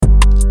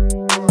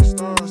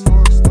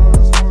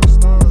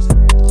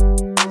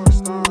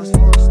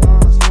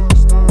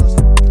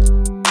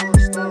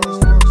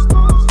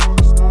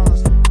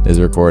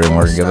recording.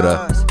 We're gonna give it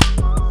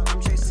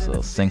a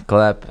little sync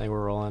clap. I think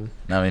we're rolling.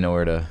 Now we know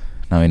where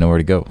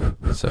to go.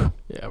 So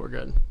yeah, we're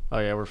good. Oh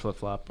yeah, we're flip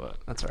flop, but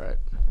that's all right.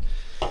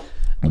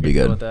 We'll be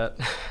good with that.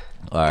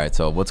 All right.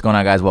 So what's going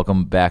on, guys?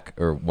 Welcome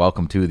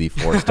to the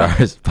Four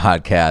Stars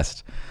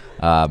podcast.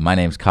 My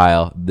name's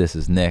Kyle. This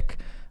is Nick.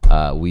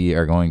 We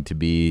are going to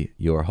be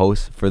your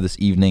hosts for this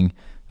evening.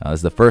 This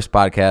is the first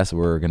podcast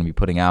we're going to be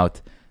putting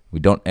out. We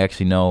don't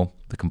actually know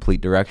the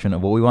complete direction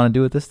of what we want to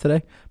do with this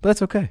today, but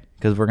that's okay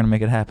because we're going to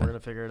make it happen. We're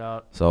going to figure it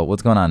out. So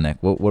what's going on, Nick?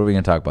 What are we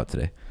going to talk about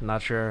today? I'm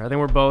not sure. I think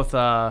we're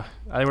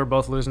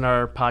both losing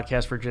our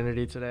podcast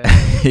virginity today. I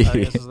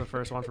think this is the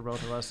first one for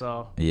both of us,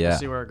 so we'll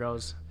see where it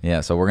goes.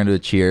 Yeah, so we're going to do a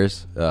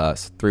cheers.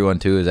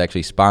 312 is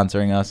actually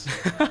sponsoring us.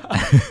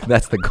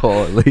 That's the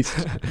goal, at least.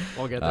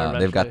 We'll get there eventually.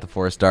 They've got the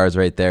 4 stars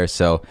right there.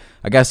 So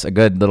I guess a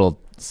good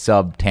little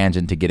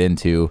sub-tangent to get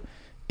into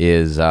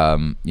is,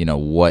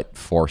 what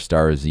 4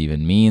 stars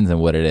even means and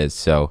what it is.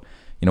 So,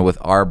 with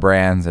our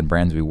brands and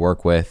brands we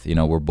work with,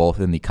 we're both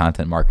in the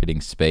content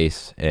marketing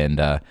space. And,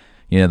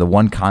 the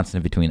one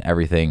constant between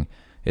everything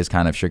is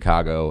kind of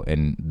Chicago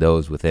and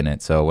those within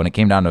it. So when it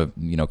came down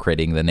to,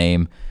 creating the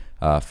name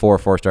for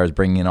 4 stars,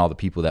 bringing in all the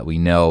people that we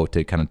know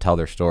to kind of tell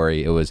their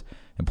story, it was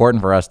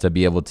important for us to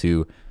be able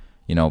to,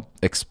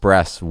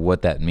 express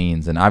what that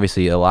means. And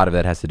obviously a lot of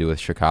that has to do with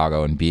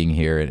Chicago and being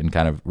here and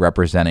kind of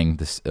representing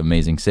this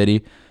amazing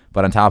city.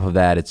 But on top of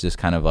that, it's just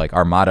kind of like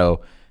our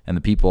motto, and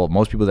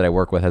most people that I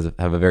work with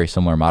have a very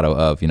similar motto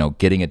of,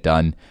 getting it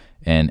done.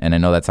 And I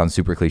know that sounds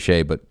super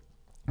cliche, but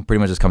it pretty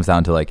much just comes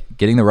down to like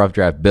getting the rough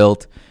draft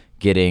built,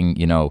 getting,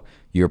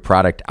 your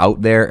product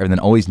out there, and then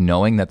always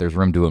knowing that there's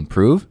room to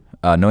improve,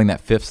 knowing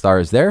that 5th star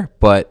is there,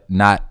 but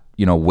not,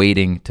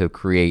 waiting to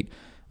create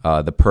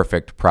the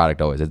perfect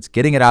product always. It's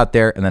getting it out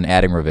there and then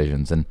adding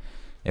revisions. And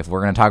if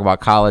we're going to talk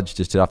about college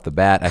just off the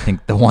bat, I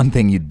think the one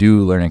thing you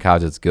do learn in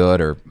college that's good,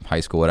 or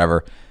high school,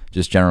 whatever,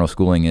 just general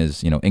schooling,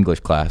 is, English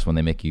class, when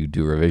they make you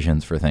do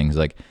revisions for things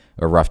like,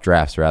 or rough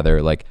drafts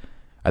rather. Like,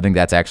 I think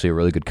that's actually a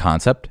really good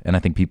concept, and I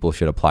think people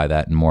should apply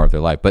that in more of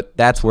their life. But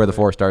that's where the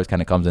 4 stars kind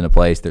of comes into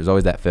place. There's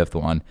always that 5th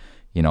one.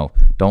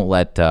 Don't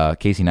let,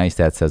 Casey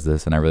Neistat says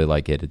this, and I really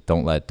like it.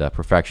 Don't let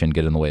perfection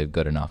get in the way of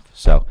good enough.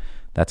 So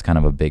that's kind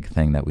of a big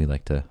thing that we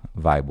like to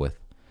vibe with.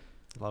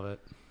 Love it.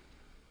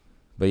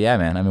 But yeah,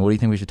 man, what do you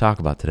think we should talk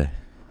about today?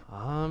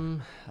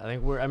 I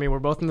think we're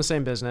both in the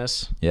same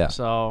business. Yeah.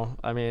 So,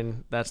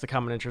 that's the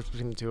common interest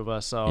between the two of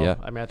us. So, yeah.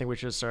 I think we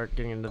should start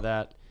getting into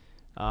that.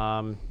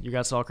 You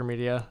got Sulker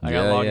Media. I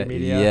got Logged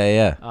Media.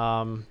 Yeah.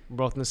 We're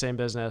both in the same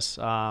business.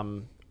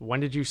 When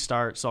did you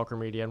start Sulker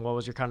Media, and what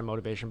was your kind of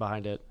motivation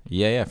behind it?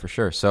 Yeah, for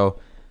sure. So,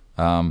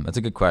 that's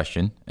a good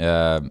question.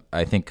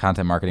 I think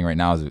content marketing right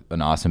now is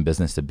an awesome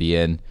business to be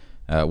in.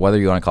 Whether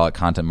you want to call it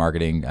content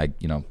marketing, I,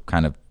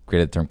 kind of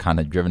created the term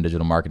content-driven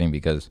digital marketing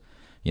because,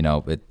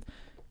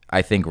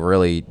 I think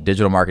really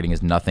digital marketing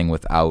is nothing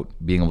without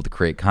being able to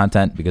create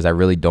content, because I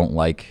really don't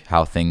like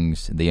how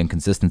the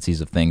inconsistencies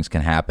of things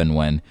can happen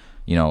when,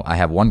 I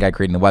have one guy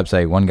creating the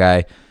website, one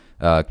guy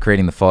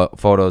creating the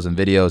photos and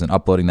videos and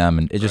uploading them,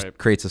 and it just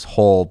creates this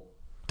whole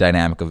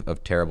dynamic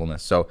of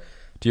terribleness. So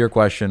to your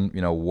question,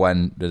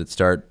 when did it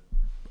start?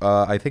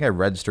 I think I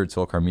registered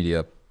Sulker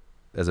Media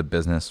as a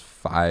business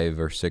 5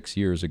 or 6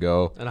 years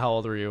ago. And how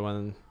old were you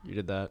when you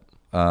did that?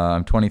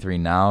 I'm 23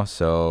 now,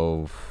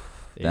 so...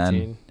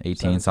 18,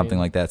 17? Something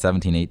like that,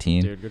 17,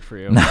 18. Dude, good for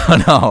you.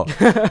 No.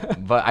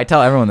 But I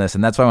tell everyone this,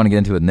 and that's why I want to get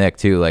into it with Nick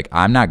too. Like,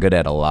 I'm not good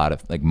at a lot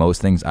of, like,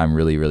 most things I'm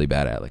really, really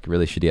bad at, like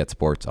really shitty at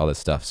sports, all this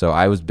stuff. So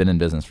I been in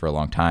business for a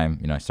long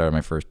time. I started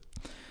my first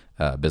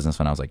business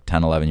when I was like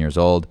 10, 11 years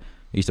old.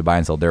 I used to buy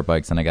and sell dirt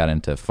bikes, and I got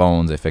into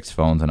phones. I fixed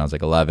phones when I was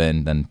like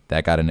 11. Then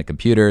that got into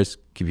computers.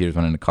 Computers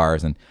went into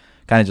cars, and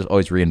kind of just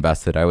always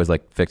reinvested. I always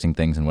like fixing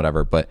things and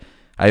whatever. But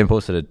I even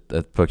posted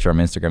a picture on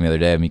my Instagram the other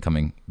day of me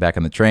coming back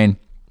on the train.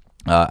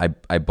 I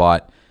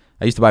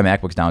used to buy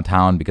MacBooks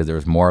downtown because there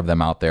was more of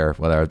them out there,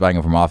 whether I was buying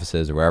them from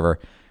offices or wherever,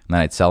 and then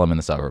I'd sell them in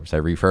the suburbs. I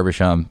refurbish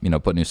them,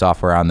 put new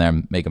software on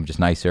them, make them just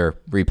nicer,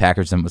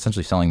 repackage them,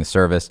 essentially selling the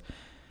service.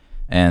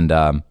 And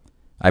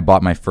I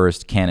bought my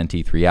first Canon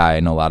T3i.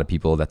 I know a lot of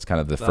people, that's kind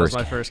of the first.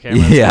 That was my first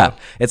camera. Yeah,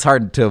 it's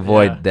hard to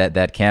avoid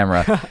that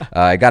camera.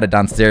 I got it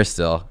downstairs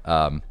still.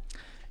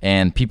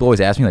 And people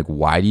always ask me, like,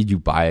 why did you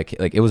buy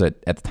it was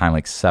at the time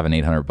like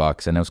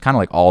 $700-800, and it was kind of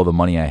like all the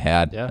money I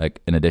had, like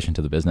in addition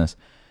to the business.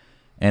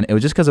 And it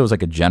was just because it was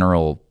like a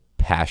general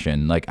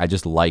passion. Like, I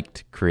just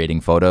liked creating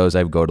photos.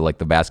 I would go to like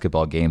the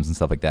basketball games and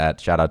stuff like that.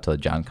 Shout out to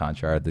John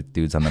Conchar, the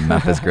dude's on the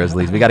Memphis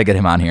Grizzlies. We got to get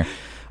him on here.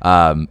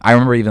 I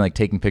remember even like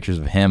taking pictures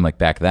of him like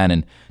back then.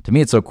 And to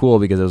me, it's so cool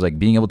because it was like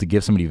being able to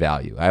give somebody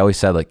value. I always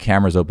said like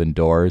cameras open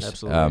doors.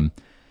 Absolutely.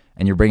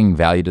 And you're bringing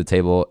value to the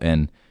table,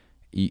 and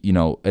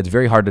it's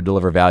very hard to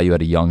deliver value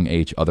at a young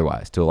age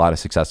otherwise to a lot of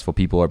successful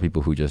people or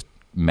people who just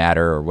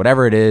matter or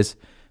whatever it is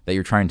that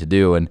you're trying to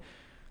do. And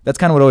that's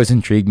kind of what always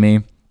intrigued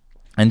me.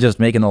 And just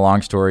making the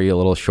long story a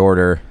little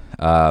shorter,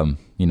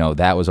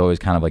 that was always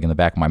kind of like in the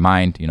back of my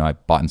mind. I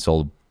bought and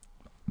sold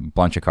a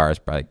bunch of cars,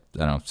 probably,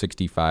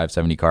 65,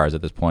 70 cars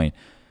at this point.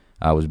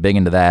 I was big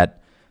into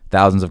that.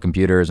 thousands of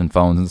computers and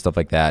phones and stuff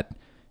like that,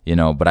 you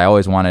know, but I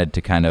always wanted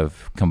to kind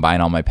of combine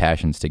all my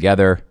passions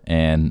together,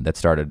 and that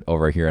started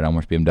over here at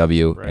Elmhurst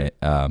BMW.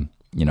 Right.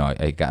 You know,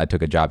 I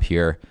took a job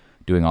here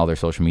doing all their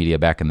social media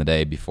back in the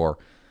day before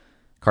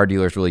car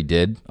dealers really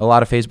did a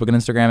lot of Facebook and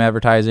Instagram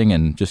advertising,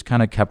 and just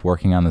kind of kept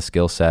working on the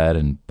skill set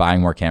and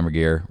buying more camera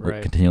gear,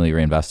 right. continually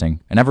reinvesting.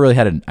 I never really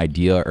had an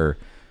idea or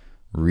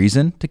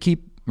reason to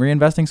keep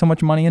reinvesting so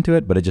much money into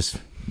it, but it just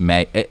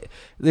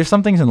there's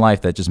some things in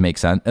life that just make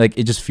sense. Like,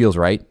 it just feels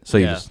right. So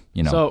you just,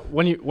 you know. So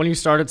when you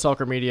started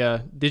Selker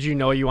Media, did you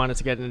know you wanted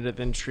to get into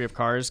the industry of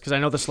cars? Because I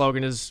know the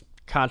slogan is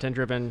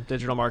content-driven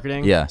digital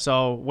marketing. Yeah.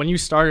 So when you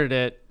started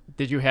it,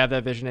 did you have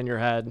that vision in your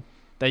head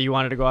that you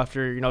wanted to go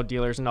after, you know,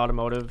 dealers in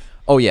automotive?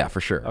 Oh yeah, for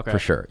sure. Okay. For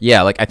sure.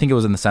 Yeah, like I think it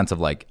was in the sense of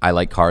like I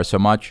like cars so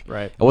much.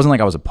 Right. It wasn't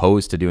like I was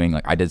opposed to doing,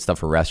 like, I did stuff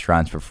for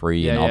restaurants for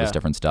free and all yeah. this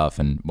different stuff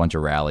and a bunch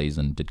of rallies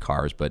and did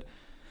cars, but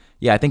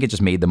yeah, I think it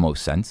just made the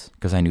most sense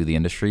because I knew the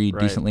industry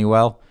decently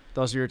well.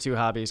 Those are your two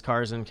hobbies,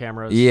 cars and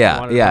cameras.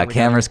 Yeah,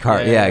 cameras,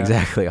 cars. Yeah,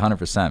 exactly,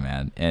 100%,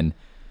 man. And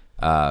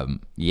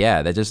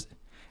it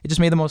just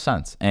made the most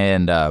sense.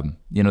 And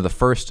you know, the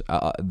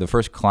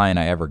first client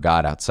I ever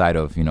got outside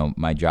of, you know,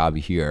 my job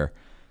here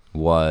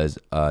was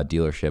a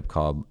dealership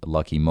called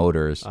Lucky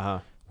Motors,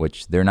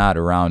 which they're not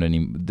around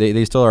any.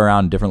 They still are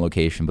around a different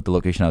location, but the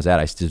location I was at,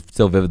 I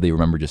still vividly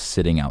remember just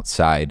sitting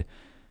outside.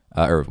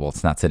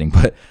 It's not sitting,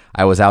 but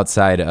I was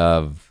outside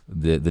of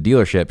the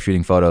dealership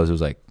shooting photos. It was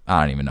like,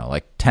 I don't even know,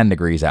 like 10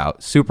 degrees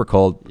out, super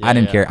cold. I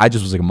didn't care. I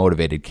just was like a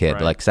motivated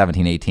kid, like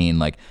 17, 18,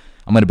 like,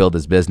 I'm going to build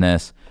this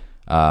business.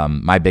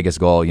 My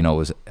biggest goal, you know,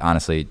 was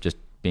honestly just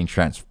being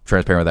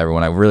transparent with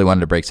everyone. I really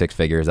wanted to break 6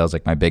 figures. That was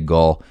like my big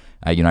goal.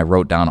 I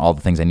wrote down all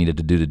the things I needed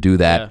to do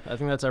that. Yeah, I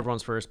think that's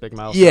everyone's first big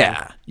milestone.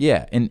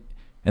 Yeah. And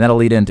that'll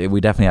lead into,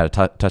 we definitely had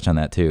to touch on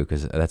that too,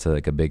 because that's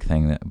like a big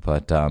thing.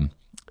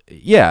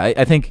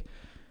 I think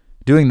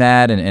doing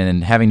that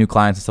and having new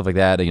clients and stuff like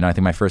that, you know, I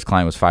think my first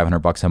client was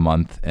 $500 a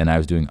month, and I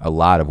was doing a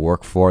lot of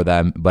work for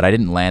them, but I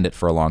didn't land it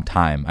for a long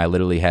time. I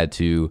literally had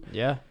to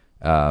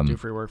do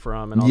free work for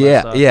them and all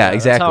that stuff. Yeah,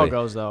 exactly. That's how it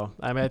goes, though.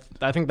 I mean,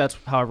 I think that's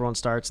how everyone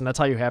starts, and that's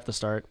how you have to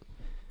start.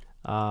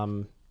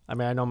 I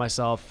mean, I know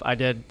myself. I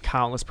did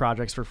countless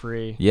projects for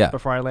free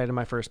before I landed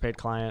my first paid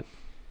client,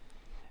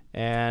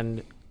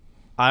 and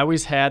I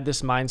always had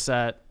this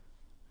mindset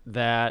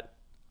that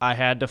I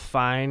had to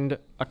find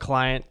a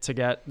client to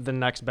get the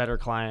next better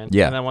client.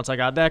 Yeah. And then once I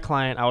got that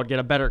client, I would get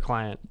a better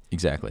client.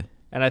 Exactly.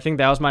 And I think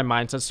that was my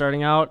mindset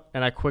starting out.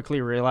 And I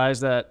quickly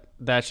realized that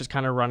that's just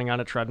kind of running on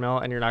a treadmill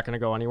and you're not going to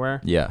go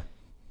anywhere. Yeah.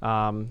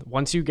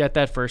 Once you get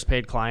that first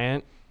paid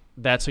client,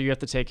 that's who you have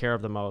to take care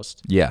of the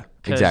most. Yeah,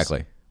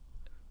 exactly.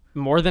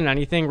 More than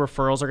anything,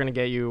 referrals are going to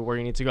get you where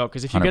you need to go.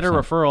 Because if you 100%. Get a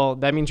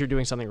referral, that means you're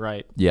doing something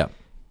right. Yeah.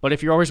 But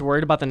if you're always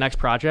worried about the next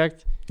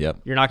project, you're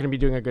not going to be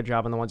doing a good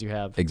job on the ones you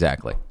have.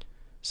 Exactly.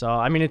 So,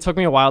 I mean, it took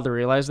me a while to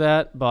realize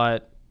that,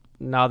 but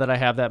now that I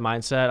have that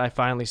mindset, I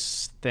finally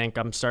think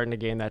I'm starting to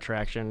gain that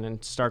traction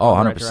and start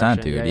going 100%, the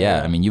right dude.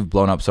 Yeah. I mean, you've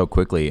blown up so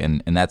quickly,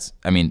 and that's,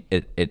 I mean,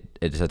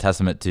 it's a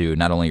testament to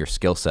not only your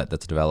skill set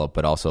that's developed,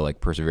 but also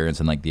like perseverance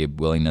and like the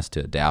willingness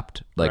to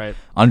adapt, like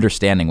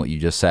understanding what you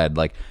just said,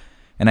 like.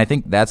 And I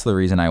think that's the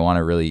reason I want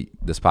to really,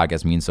 this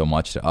podcast means so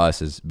much to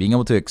us, is being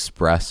able to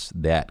express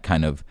that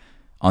kind of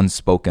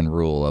unspoken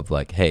rule of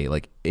like, hey,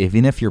 like,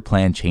 even if your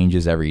plan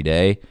changes every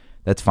day,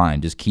 that's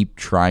fine. Just keep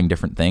trying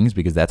different things,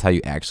 because that's how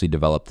you actually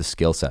develop the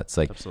skill sets.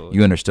 Like,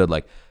 you understood,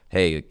 like,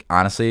 hey,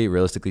 honestly,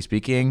 realistically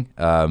speaking,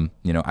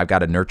 you know, I've got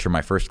to nurture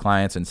my first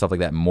clients and stuff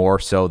like that more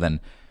so than,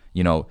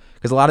 you know,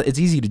 because it's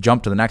easy to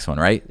jump to the next one,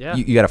 right? Yeah.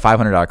 You got a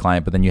 $500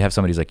 client, but then you have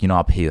somebody who's like, you know,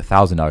 I'll pay you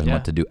 $1,000 a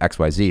month to do X,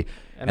 Y, Z.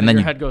 And then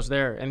your head goes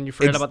there, and you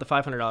forget about the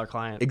 $500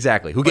 client.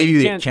 Exactly. Who gave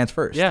you the chance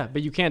first? Yeah,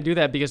 but you can't do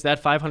that, because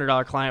that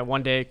 $500 client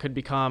one day could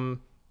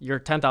become your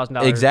 $10,000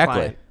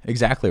 client.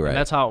 Exactly right. And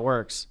that's how it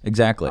works.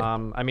 Exactly.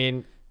 I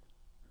mean,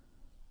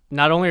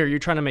 not only are you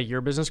trying to make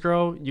your business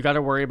grow, you got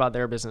to worry about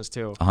their business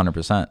too.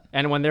 100%.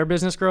 And when their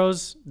business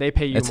grows, they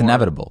pay you It's more.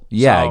 Inevitable.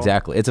 Yeah,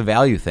 exactly. It's a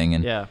value thing.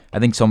 And I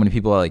think so many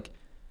people are like,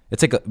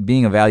 it's like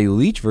being a value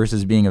leech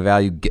versus being a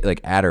value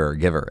like adder or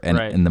giver.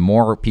 And the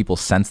more people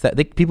sense that,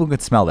 people can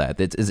smell that.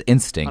 It's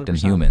instinct 100%. In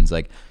humans.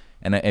 Like,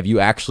 and if you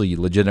actually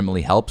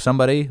legitimately help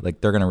somebody,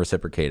 like, they're going to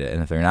reciprocate it.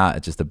 And if they're not,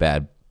 it's just a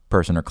bad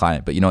person or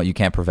client. But you know what? You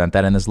can't prevent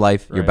that in this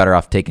life. You're better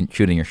off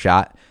shooting your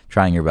shot,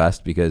 trying your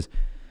best, because,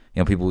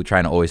 you know, people who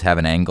try to always have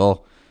an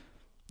angle,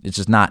 it's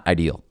just not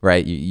ideal,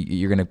 right?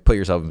 You're going to put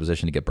yourself in a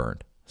position to get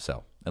burned.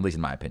 So, at least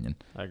in my opinion.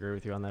 I agree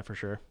with you on that for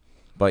sure.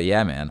 But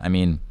yeah, man, I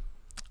mean,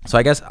 so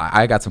I guess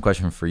I got some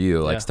questions for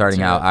you. Like,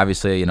 starting out,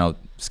 obviously, you know,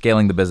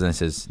 scaling the business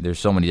there's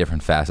so many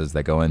different facets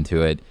that go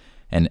into it.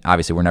 And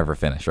obviously we're never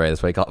finished, right?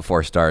 That's why you call it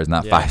 4 stars,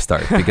 not 5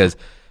 stars, because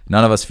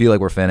none of us feel like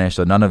we're finished.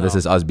 So none of this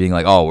is us being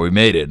like, oh, we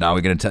made it. Now we're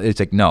going to tell. It's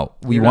like, no,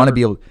 we want to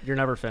be able. You're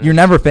never finished. You're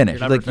never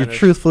finished. You're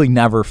truthfully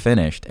never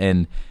finished.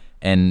 And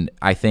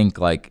I think,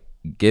 like,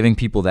 giving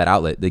people that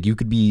outlet. Like, you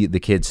could be the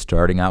kid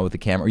starting out with a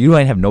camera, or you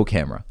might have no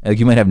camera. Like,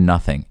 you might have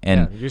nothing.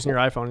 And using your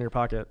iPhone in your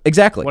pocket.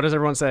 Exactly. What does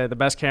everyone say? The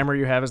best camera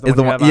you have is the one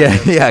you have on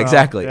Yeah, you. yeah,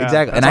 exactly. That's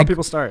and how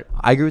people start.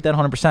 I agree with that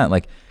 100%.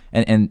 Like,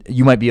 and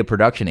you might be a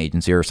production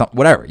agency or something,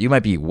 whatever. You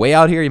might be way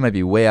out here. You might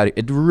be way out here.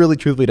 It really,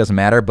 truthfully doesn't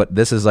matter. But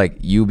this is like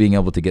you being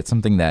able to get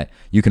something that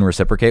you can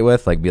reciprocate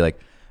with. Like, be like,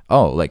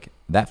 oh, like,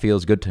 that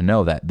feels good to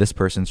know that this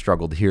person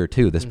struggled here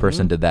too. This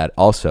person did that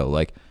also.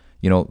 Like,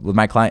 you know, with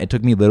my client, it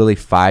took me literally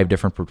 5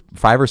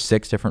 or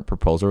 6 different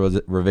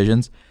proposal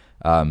revisions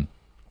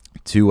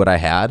to what I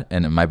had.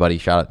 And my buddy,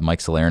 shout out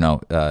Mike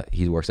Salerno,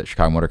 he works at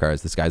Chicago Motor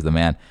Cars. This guy's the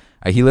man.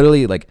 He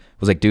literally like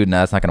was like, dude, no,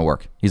 that's not going to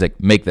work. He's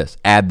like, make this,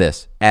 add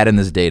in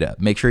this data,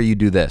 make sure you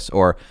do this.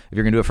 Or if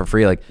you're going to do it for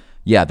free, like,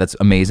 yeah, that's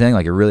amazing.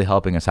 Like, you're really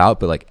helping us out,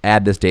 but like,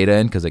 add this data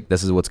in, because like,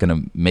 this is what's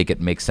going to make it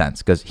make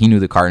sense. Because he knew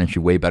the car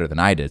industry way better than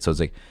I did. So it's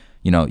like,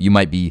 you know, you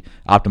might be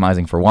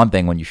optimizing for one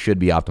thing when you should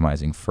be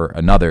optimizing for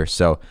another.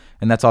 So,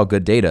 and that's all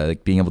good data,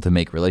 like being able to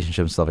make relationships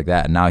and stuff like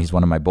that. And now he's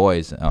one of my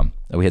boys.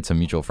 We had some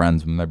mutual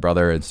friends, my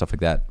brother and stuff like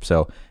that.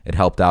 So it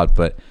helped out.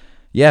 But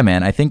yeah,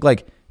 man, I think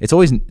like it's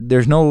always,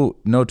 there's no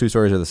 2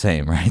 stories are the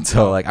same, right?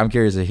 So like, I'm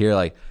curious to hear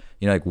like,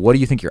 you know, like, what do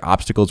you think your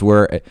obstacles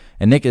were?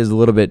 And Nick is a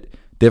little bit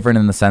different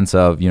in the sense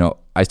of, you know,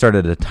 I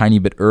started a tiny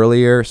bit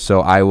earlier. So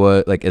I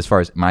would like, as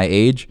far as my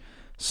age,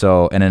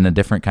 so, and in a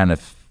different kind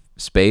of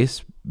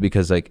space,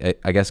 because like,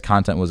 I guess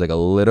content was like a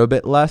little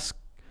bit less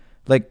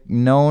like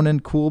known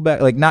and cool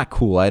back, like not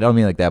cool. I don't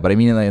mean like that, but I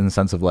mean like in the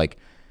sense of like,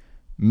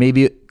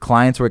 maybe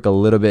clients were like a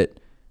little bit,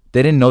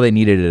 they didn't know they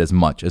needed it as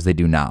much as they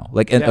do now,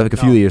 like, like a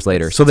few years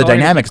later. So the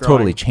dynamic's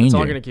totally changing. It's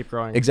all going to keep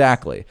growing.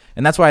 Exactly.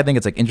 And that's why I think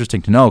it's like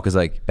interesting to know, because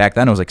like back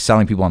then it was like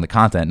selling people on the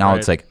content. Now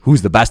it's like,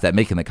 who's the best at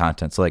making the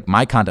content? So like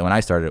my content when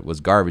I started it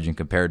was garbage in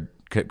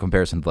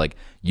comparison to like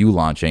you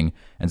launching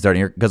and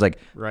starting here, because like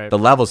the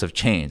levels have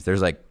changed.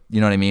 There's like, you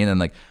know what I mean? And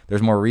like,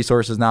 there's more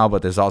resources now,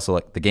 but there's also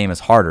like the game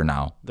is harder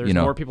now. There's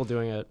more people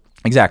doing it.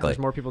 Exactly. There's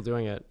more people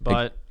doing it.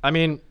 But I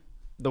mean,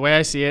 the way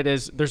I see it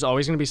is there's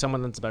always going to be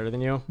someone that's better than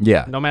you.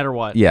 Yeah. No matter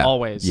what. Yeah.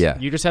 Always. Yeah.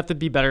 You just have to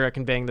be better at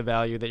conveying the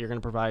value that you're going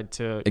to provide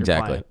to your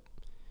client.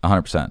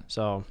 100%.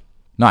 So.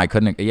 No, I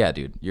couldn't. Yeah,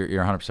 dude, you're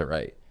 100%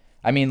 right.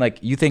 I mean, like,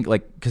 you think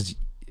like, because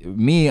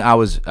me, I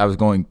was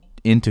going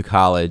into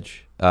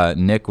college.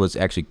 Nick was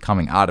actually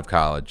coming out of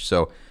college.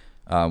 So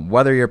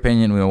whether your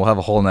opinion, we'll have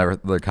a whole other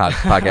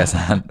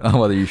podcast on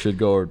whether you should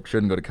go or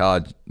shouldn't go to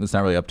college. It's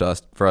not really up to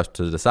us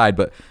to decide,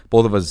 but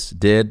both of us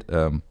did.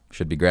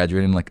 Should be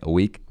graduating in like a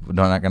week. We're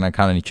not going to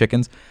count any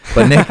chickens.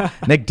 But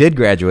Nick did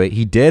graduate.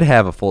 He did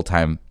have a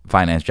full-time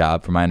finance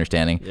job, from my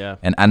understanding. Yeah.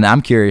 And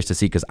I'm curious to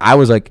see, because I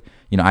was like,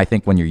 you know, I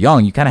think when you're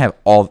young, you kind of have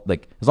all,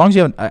 like, as long as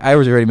you have, I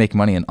was already making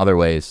money in other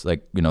ways,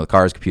 like, you know, the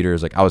cars,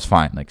 computers, like, I was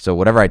fine. Like, so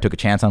whatever I took a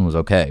chance on was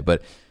okay.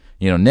 But,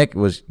 you know, Nick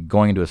was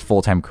going into his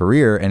full-time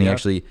career, and he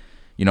actually,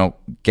 you know,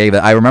 gave it.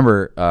 I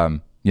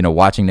remember, you know,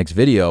 watching Nick's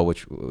video,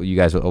 which you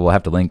guys will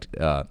have to link.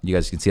 You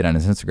guys can see it on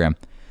his Instagram.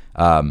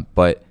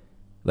 But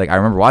like, I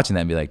remember watching that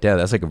and be like, Dad,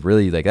 that's like a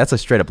really, like, that's a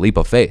straight up leap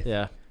of faith.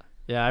 Yeah.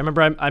 Yeah. I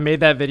remember I made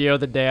that video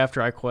the day after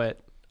I quit.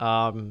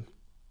 I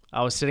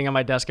was sitting on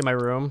my desk in my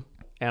room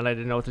and I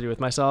didn't know what to do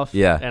with myself.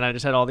 Yeah. And I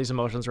just had all these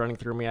emotions running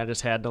through me. I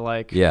just had to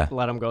like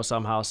let them go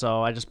somehow.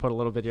 So I just put a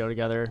little video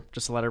together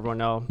just to let everyone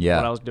know what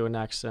I was doing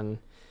next. And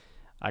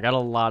I got a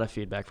lot of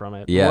feedback from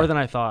it. More than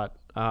I thought.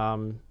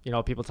 You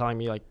know, people telling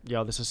me like,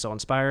 yo, this is so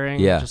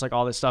inspiring. Yeah. Just like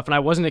all this stuff. And I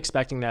wasn't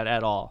expecting that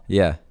at all.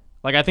 Yeah.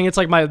 Like, I think it's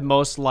like my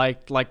most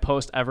liked like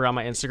post ever on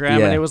my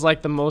Instagram. And it was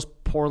like the most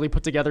poorly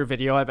put together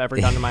video I've ever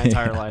done in my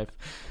entire life.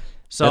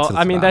 So,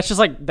 I mean, that's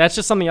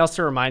just something else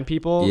to remind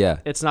people. Yeah.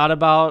 It's not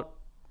about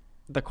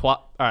the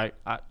all right.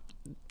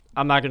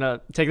 I'm not going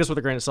to take this with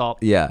a grain of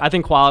salt. Yeah. I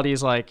think quality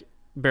is like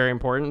very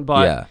important,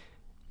 but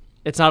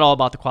it's not all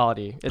about the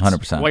quality. It's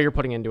 100%. what you're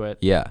putting into it.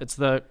 Yeah. It's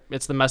the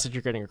message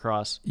you're getting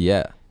across.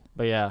 Yeah.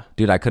 But yeah,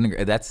 dude, I couldn't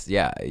agree. That's you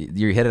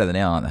hit it on the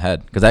nail on the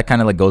head, because that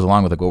kind of like goes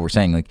along with like what we're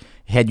saying. Like,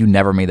 had you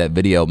never made that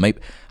video, maybe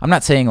I'm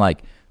not saying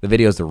like the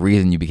video is the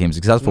reason you became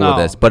successful with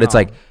this, but it's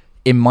like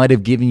it might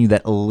have given you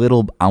that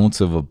little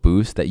ounce of a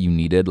boost that you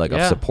needed, like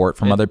of support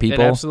from other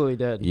people. It absolutely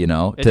did. You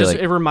know,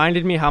 it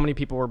reminded me how many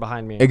people were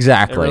behind me.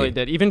 Exactly, it really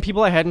did. Even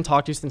people I hadn't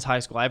talked to since high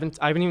school. I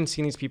haven't even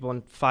seen these people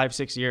in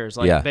 5-6 years.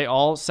 Like they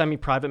all send me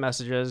private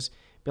messages,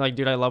 be like,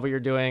 dude, I love what you're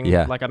doing.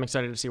 Yeah. Like, I'm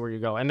excited to see where you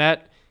go. And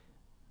that.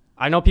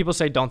 I know people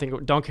say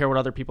don't care what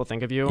other people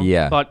think of you.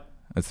 Yeah, but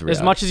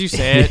as much as you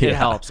say it, it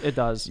helps. It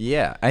does.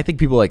 Yeah, I think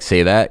people like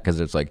say that because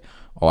it's like,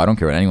 oh, I don't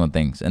care what anyone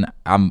thinks, and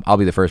I'll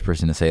be the first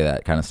person to say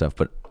that kind of stuff.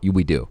 But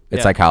we do.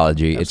 It's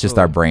psychology. Absolutely. It's just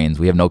our brains.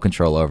 We have no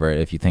control over it.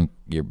 If you think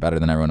you're better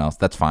than everyone else,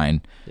 that's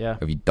fine. Yeah.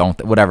 If you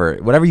don't,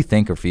 whatever you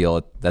think or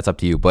feel, that's up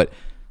to you. But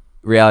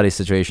reality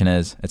situation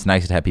is, it's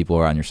nice to have people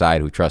who are on your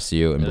side who trust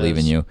you and believe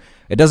in you.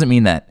 It doesn't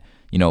mean that,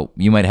 you know,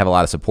 you might have a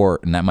lot of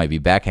support, and that might be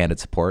backhanded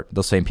support.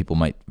 Those same people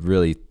might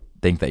really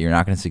think that you're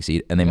not going to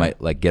succeed, and they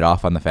might like get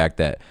off on the fact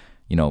that,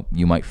 you know,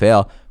 you might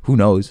fail. Who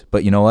knows?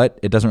 But you know what?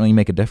 It doesn't really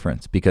make a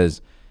difference,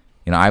 because,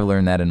 you know, I've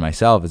learned that in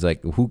myself. It's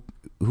like, who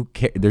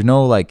cares? There's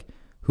no like,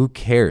 who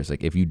cares?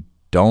 Like, if you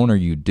don't or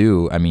you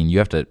do, I mean, you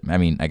have to, I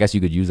mean, I guess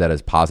you could use that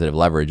as positive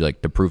leverage,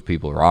 like to prove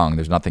people wrong.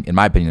 There's nothing, in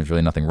my opinion, there's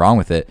really nothing wrong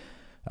with it.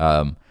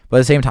 But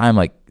at the same time,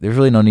 like, there's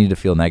really no need to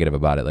feel negative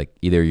about it. Like,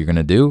 either you're going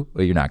to do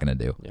or you're not going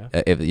to do. Yeah.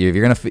 If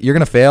you're going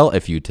to fail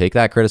if you take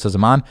that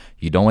criticism on,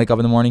 you don't wake up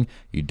in the morning,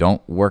 you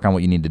don't work on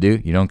what you need to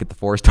do, you don't get the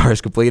 4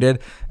 stars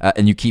completed,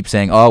 and you keep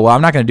saying, oh, well,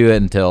 I'm not going to do it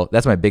until,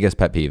 that's my biggest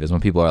pet peeve is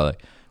when people are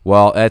like,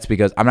 well, that's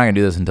because I'm not going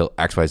to do this until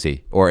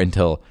XYZ or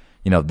until,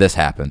 this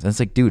happens. And it's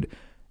like, dude,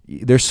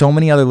 there's so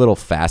many other little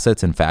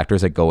facets and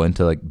factors that go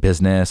into like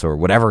business or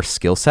whatever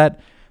skill set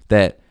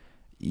that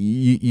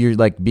you're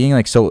like being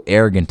like so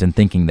arrogant and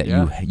thinking that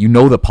you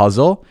know the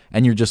puzzle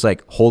and you're just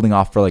like holding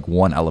off for like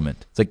one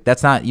element. It's like,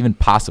 that's not even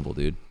possible,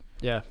 dude.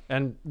 Yeah.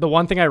 And the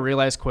one thing I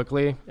realized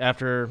quickly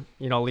after,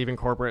 leaving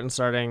corporate and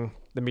starting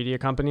the media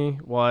company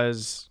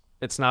was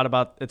it's not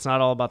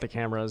all about the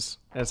cameras.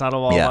 It's not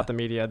all about the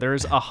media.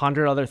 There's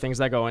 100 other things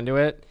that go into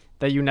it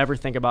that you never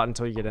think about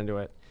until you get into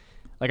it.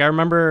 Like, I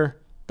remember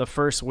the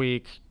first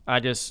week I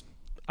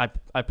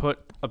put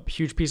a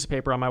huge piece of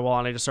paper on my wall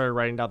and I just started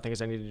writing down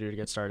things I needed to do to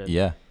get started.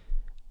 Yeah.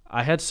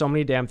 I had so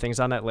many damn things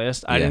on that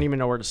list. I didn't even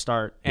know where to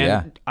start.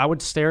 And I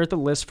would stare at the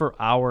list for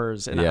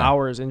hours and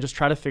hours and just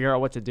try to figure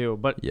out what to do.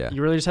 But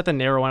you really just have to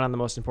narrow in on the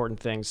most important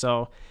things.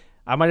 So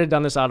I might have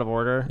done this out of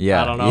order.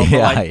 Yeah. I don't know.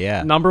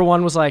 But number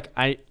 1 was like,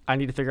 I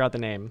need to figure out the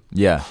name.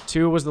 Yeah.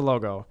 2 was the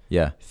logo.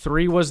 Yeah.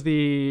 3 was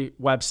the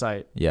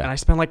website. Yeah. And I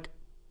spent like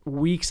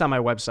weeks on my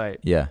website.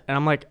 Yeah. And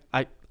I'm like,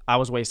 I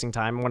was wasting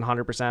time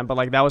 100%, but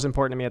like that was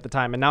important to me at the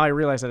time. And now I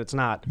realize that it's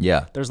not.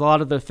 Yeah. There's a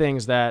lot of the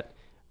things that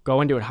go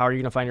into it. How are you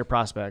going to find your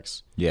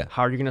prospects? Yeah.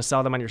 How are you going to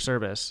sell them on your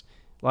service?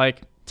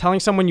 Like telling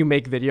someone you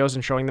make videos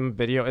and showing them a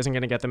video isn't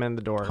going to get them in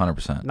the door.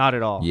 100%. Not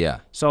at all. Yeah.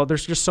 So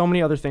there's just so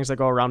many other things that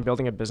go around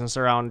building a business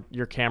around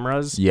your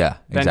cameras. Yeah,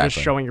 exactly. Than just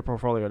showing your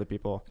portfolio to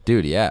people.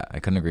 Dude, yeah, I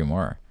couldn't agree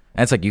more.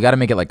 And it's like, you got to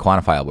make it like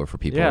quantifiable for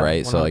people,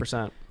 right? 100%. So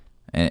like,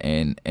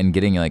 and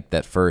getting like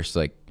that first,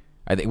 like,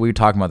 I think we were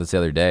talking about this the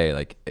other day.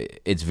 Like,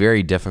 it's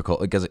very difficult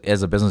because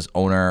as a business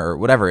owner or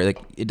whatever, like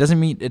it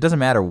doesn't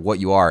matter what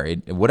you are,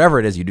 whatever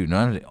it is you do.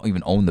 None of it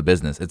even own the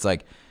business. It's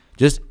like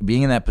just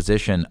being in that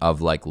position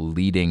of like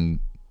leading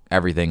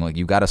everything. Like,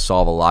 you got to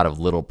solve a lot of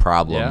little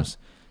problems,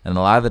 and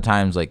a lot of the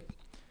times, like,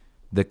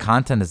 the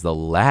content is the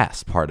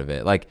last part of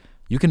it. Like,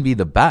 you can be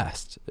the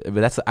best,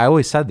 but I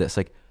always said this.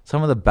 Like,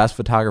 some of the best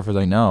photographers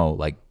I know,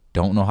 like,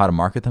 don't know how to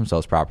market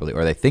themselves properly,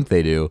 or they think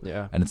they do,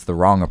 and it's the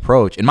wrong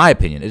approach. In my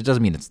opinion, it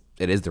doesn't mean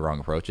it is the wrong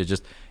approach. It's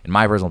just, in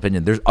my personal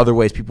opinion, there's other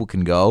ways people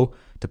can go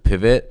to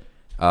pivot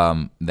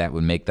that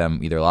would make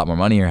them either a lot more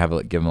money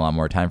or give them a lot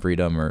more time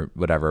freedom or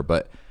whatever.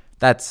 But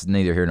that's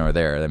neither here nor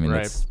there. I mean,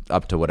 it's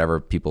up to whatever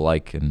people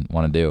like and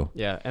want to do.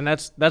 Yeah, and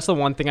that's the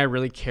one thing I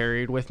really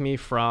carried with me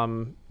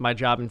from my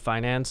job in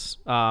finance.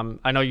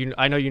 I know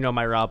you know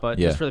my route, but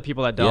just for the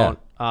people that don't,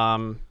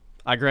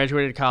 I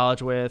graduated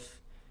college with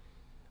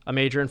a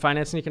major in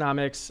finance and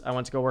economics. I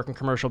went to go work in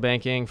commercial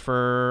banking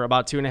for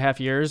about 2.5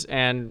 years,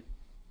 and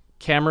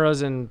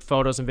cameras and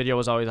photos and video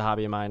was always a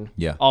hobby of mine.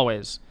 Yeah.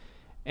 Always.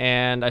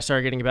 And I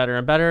started getting better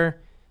and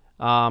better.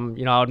 I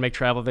would make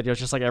travel videos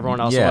just like everyone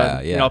else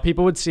would. Yeah.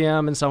 People would see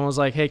them and someone was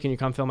like, hey, can you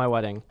come film my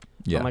wedding?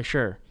 Yeah. I'm like,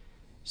 sure.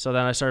 So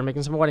then I started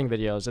making some wedding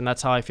videos, and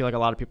that's how I feel like a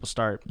lot of people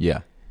start. Yeah.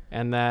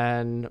 And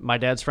then my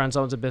dad's friend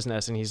owns a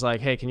business, and he's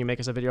like, hey, can you make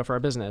us a video for our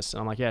business? And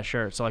I'm like, yeah,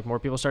 sure. So like more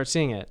people start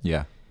seeing it.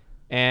 Yeah.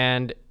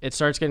 And it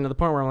starts getting to the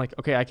point where I'm like,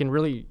 okay, I can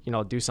really,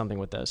 do something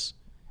with this.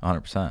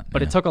 100%.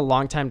 But it took a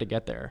long time to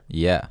get there.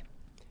 Yeah.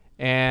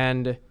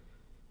 And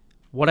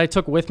what I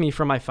took with me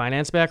from my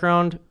finance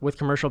background with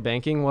commercial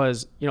banking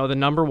was, the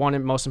number one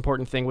and most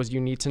important thing was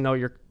you need to know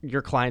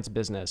your client's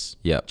business.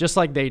 Yep. Just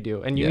like they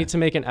do. And you need to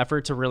make an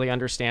effort to really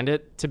understand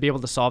it to be able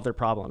to solve their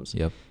problems.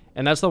 Yep.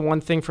 And that's the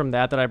one thing from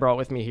that I brought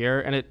with me here.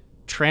 And it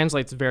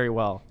translates very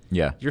well.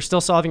 Yeah. You're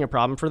still solving a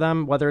problem for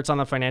them, whether it's on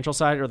the financial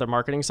side or the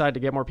marketing side to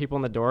get more people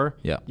in the door.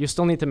 Yeah. You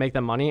still need to make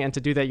them money. And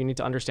to do that, you need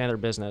to understand their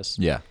business.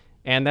 Yeah.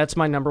 And that's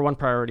my number one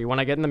priority. When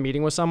I get in the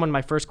meeting with someone,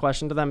 my first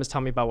question to them is,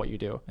 tell me about what you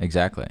do.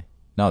 Exactly.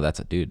 No, that's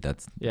on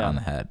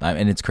the head.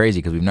 And it's crazy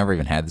because we've never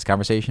even had this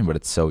conversation, but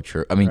it's so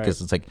true. I mean,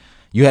 because it's like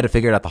you had to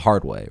figure it out the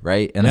hard way,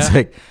 right? And it's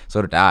like,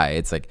 so did I.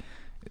 It's like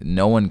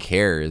no one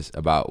cares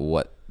about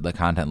what the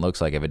content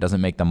looks like if it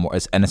doesn't make them more,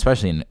 and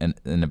especially in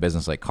a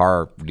business like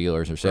car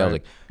dealers or sales,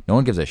 like no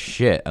one gives a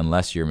shit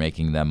unless you're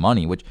making them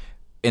money, which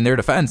in their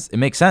defense, it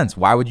makes sense.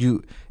 Why would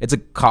you? It's a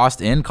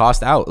cost in,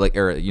 cost out, like,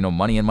 or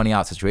money in, money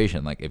out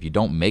situation. Like if you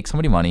don't make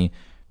somebody money,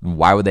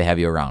 why would they have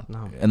you around?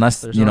 No,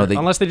 unless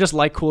unless they just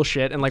like cool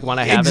shit and like want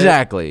to have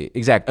exactly.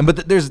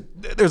 But there's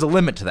a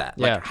limit to that.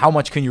 Like how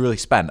much can you really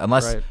spend?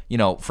 Unless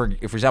for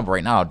example,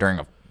 right now during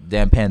a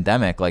damn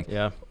pandemic, like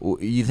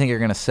you think you're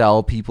gonna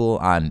sell people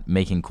on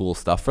making cool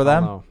stuff for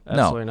them? No,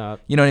 absolutely not.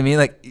 You know what I mean?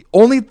 Like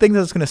only thing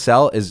that's gonna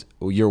sell is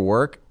your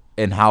work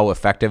and how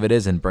effective it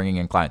is in bringing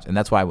in clients. And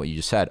that's why what you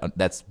just said,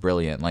 that's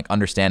brilliant. Like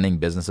understanding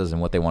businesses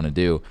and what they want to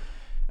do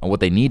and what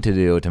they need to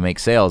do to make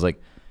sales.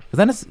 Like, but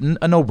then it's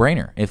a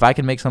no-brainer. If I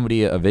can make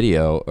somebody a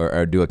video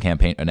or do a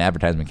campaign, an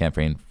advertisement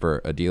campaign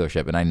for a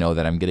dealership, and I know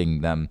that I'm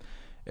getting them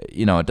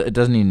it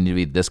doesn't need to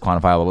be this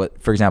quantifiable.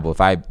 But for example,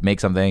 if I make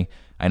something,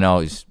 I know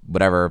it's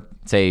whatever,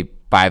 say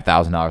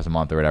 $5,000 a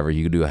month or whatever,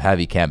 you could do a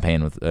heavy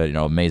campaign with,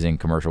 amazing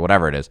commercial,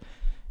 whatever it is.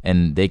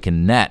 And they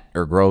can net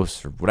or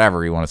gross or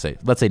whatever you want to say.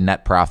 Let's say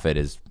net profit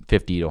is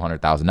 $50,000 to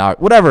 $100,000,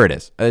 whatever it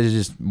is. It's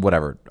just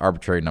whatever,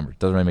 arbitrary number. It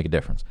doesn't really make a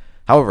difference.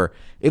 However,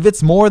 if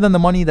it's more than the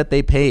money that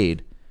they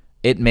paid,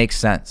 it makes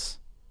sense.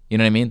 You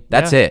know what I mean?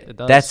 That's it.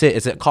 That's it.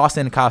 It's a cost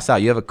in, cost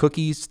out. You have a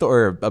cookie store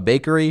or a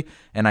bakery,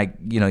 and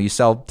you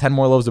sell 10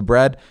 more loaves of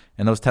bread,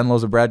 and those 10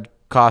 loaves of bread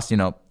cost,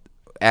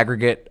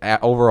 aggregate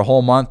over a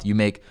whole month. You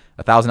make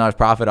 $1,000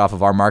 profit off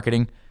of our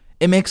marketing.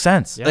 It makes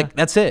sense. Yeah. Like,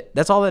 that's it.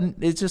 That's all that.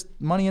 It's just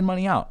money in,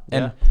 money out.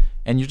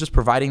 And you're just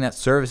providing that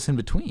service in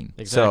between.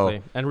 Exactly.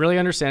 So, and really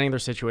understanding their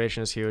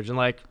situation is huge. And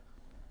like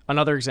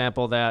another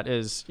example that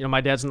is,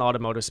 my dad's in the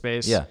automotive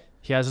space. Yeah.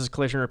 He has his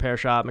collision repair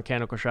shop,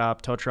 mechanical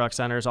shop, tow truck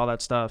centers, all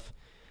that stuff.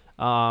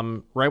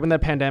 Right when the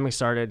pandemic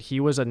started, he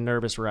was a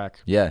nervous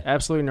wreck. Yeah.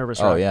 Absolutely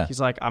nervous wreck. Yeah. He's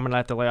like, I'm going to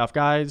have to lay off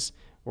guys.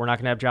 We're not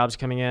going to have jobs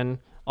coming in,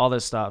 all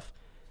this stuff.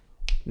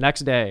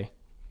 Next day,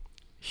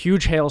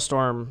 huge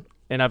hailstorm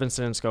in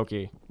Evanston and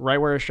Skokie, right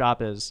where his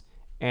shop is.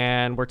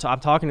 And I'm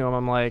talking to him.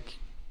 I'm like,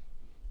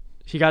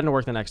 he got into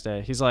work the next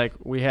day. He's like,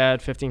 we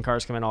had 15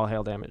 cars come in, all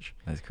hail damage.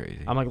 That's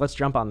crazy. I'm like, let's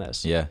jump on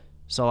this. Yeah.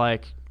 So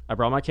like, I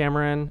brought my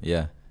camera in.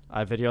 Yeah.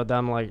 I videoed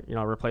them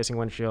replacing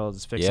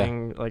windshields,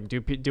 fixing,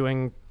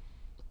 doing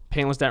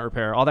paintless dent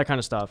repair, all that kind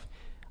of stuff.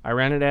 I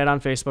ran an ad on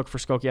Facebook for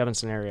Skokie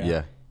Evanston area.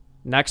 Yeah.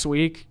 Next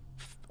week,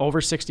 over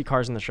 60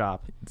 cars in the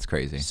shop. It's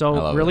crazy.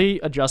 So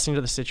really adjusting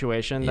to the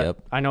situation. That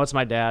I know it's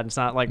my dad. It's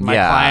not like my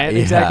client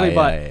exactly,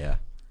 but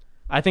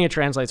I think it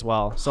translates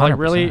well. So 100%. Like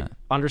really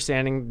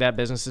understanding that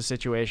business's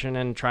situation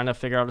and trying to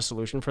figure out a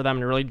solution for them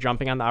and really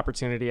jumping on the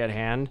opportunity at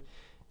hand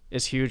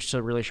is huge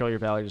to really show your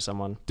value to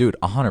someone. Dude,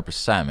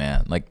 100%,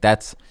 man. Like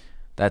that's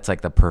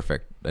like the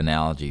perfect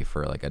analogy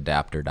for like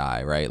adapt or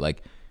die, right?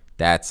 Like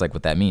that's like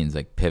what that means.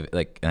 Like pivot.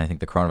 Like, and I think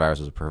the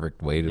coronavirus was a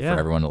perfect way for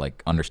everyone to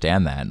like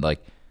understand that.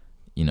 Like,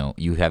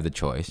 you have the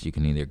choice. You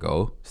can either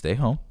go, stay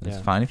home. It's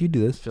fine if you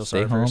do this.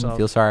 Stay home,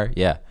 feel sorry.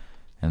 Yeah.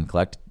 And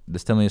collect the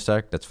stimulus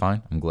check. That's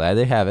fine. I'm glad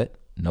they have it.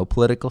 No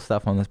political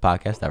stuff on this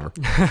podcast ever.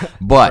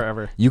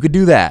 But you could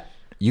do that.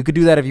 You could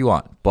do that if you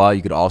want. But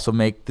you could also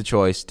make the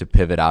choice to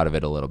pivot out of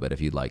it a little bit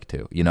if you'd like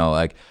to.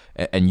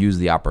 And use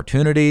the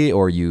opportunity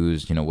or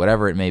use,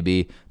 whatever it may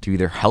be to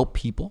either help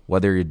people,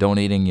 whether you're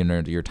donating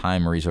your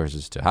time or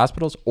resources to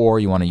hospitals or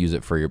you want to use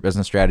it for your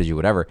business strategy,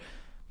 whatever.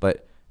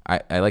 But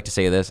I like to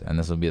say this, and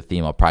this will be a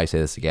theme. I'll probably say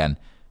this again.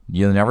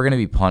 You're never going to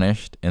be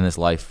punished in this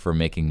life for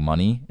making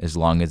money as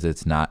long as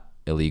it's not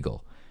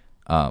illegal.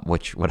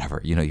 Which,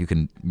 whatever, you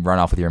can run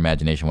off with your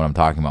imagination what I'm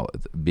talking about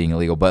with being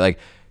illegal. But, like,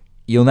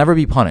 you'll never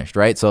be punished,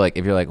 right? So, like,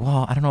 if you're like,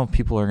 well, I don't know if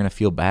people are going to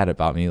feel bad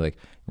about me, like,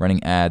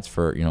 running ads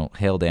for,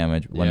 hail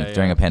damage when it's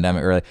during a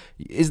pandemic. Or, like,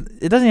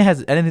 it doesn't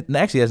have anything,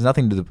 actually has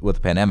nothing to do with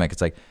the pandemic.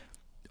 It's like,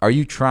 are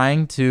you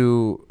trying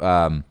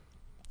to...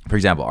 for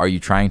example, are you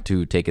trying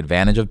to take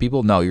advantage of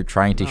people? No, you're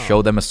trying to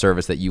show them a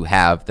service that you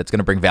have that's going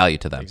to bring value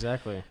to them.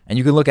 Exactly. And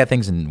you can look at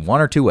things in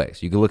one or two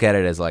ways. You can look at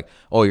it as like,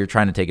 oh, you're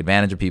trying to take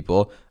advantage of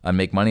people and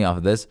make money off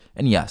of this.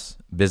 And yes,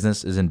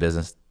 business is in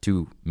business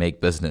to make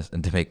business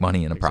and to make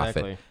money and a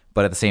profit.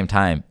 But at the same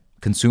time,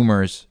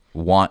 consumers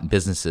want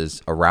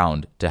businesses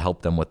around to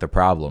help them with their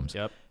problems.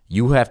 Yep.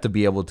 You have to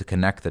be able to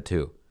connect the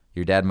two.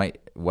 Your dad might,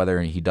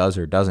 whether he does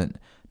or doesn't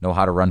know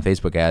how to run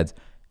Facebook ads,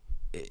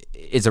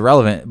 it's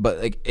irrelevant, but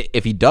like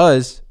if he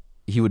does,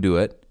 he would do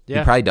it. Yeah.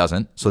 He probably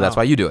doesn't, so that's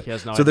why you do it.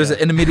 So there's an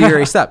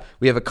intermediary step.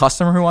 We have a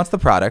customer who wants the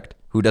product,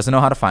 who doesn't know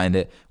how to find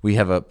it. We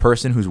have a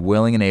person who's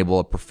willing and able,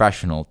 a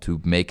professional,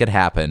 to make it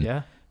happen.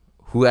 Yeah.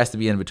 Who has to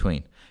be in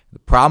between? The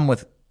problem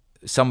with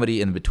somebody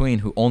in between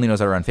who only knows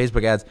how to run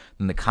Facebook ads,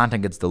 then the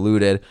content gets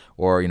diluted,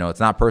 or it's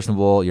not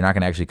personable. You're not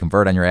going to actually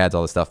convert on your ads,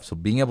 all this stuff. So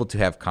being able to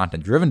have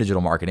content-driven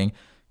digital marketing,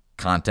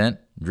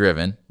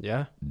 content-driven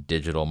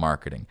digital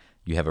marketing.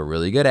 You have a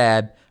really good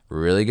ad,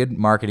 really good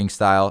marketing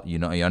style. You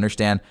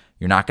understand.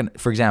 You're not going to,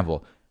 for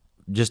example,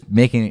 just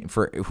making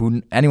for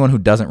anyone who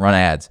doesn't run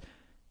ads.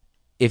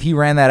 If he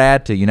ran that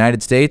ad to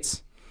United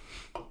States,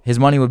 his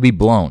money would be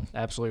blown.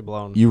 Absolutely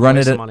blown. You run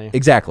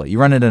exactly. You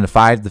run it in a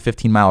 5 to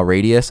 15 mile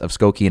radius of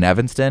Skokie and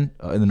Evanston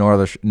in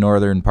the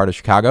northern part of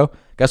Chicago.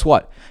 Guess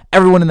what?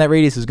 Everyone in that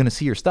radius is going to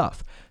see your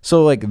stuff.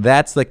 So like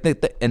that's like,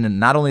 and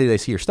not only do they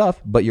see your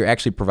stuff, but you're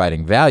actually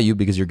providing value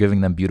because you're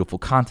giving them beautiful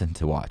content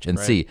to watch and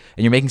see,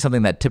 and you're making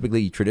something that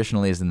typically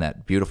traditionally isn't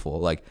that beautiful.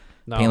 Like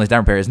paintless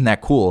dent repair isn't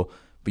that cool,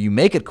 but you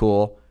make it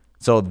cool,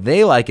 so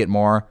they like it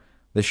more.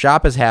 The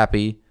shop is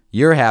happy.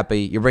 You're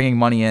happy. You're bringing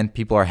money in.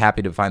 People are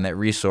happy to find that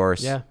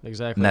resource. Yeah,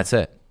 exactly. And that's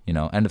it.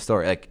 End of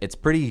story. Like it's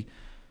pretty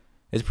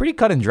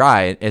cut and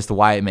dry as to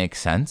why it makes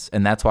sense,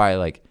 and that's why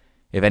like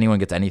if anyone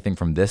gets anything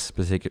from this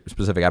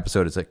specific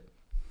episode, it's like,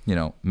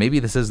 maybe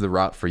this is the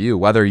route for you.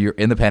 Whether you're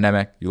in the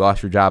pandemic, you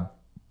lost your job,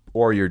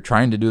 or you're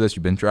trying to do this,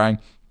 you've been trying,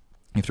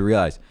 you have to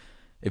realize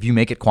if you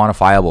make it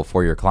quantifiable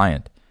for your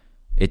client,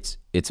 it's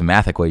a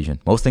math equation.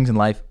 Most things in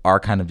life are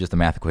kind of just a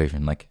math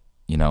equation. Like,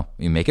 you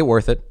make it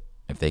worth it.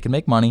 If they can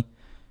make money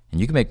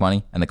and you can make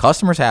money and the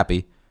customer's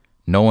happy,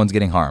 no one's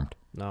getting harmed.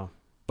 No.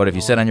 But if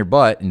you sit on your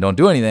butt and don't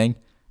do anything,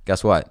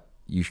 guess what?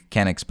 You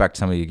can't expect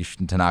somebody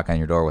to knock on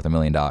your door with $1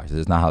 million.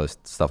 It's not how this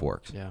stuff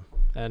works. Yeah.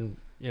 And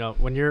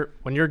when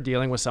you're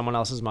dealing with someone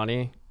else's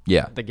money,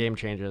 the game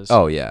changes.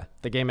 Oh yeah.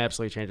 The game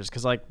absolutely changes.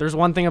 Cause like there's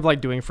one thing of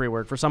like doing free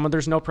work for someone.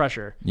 There's no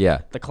pressure.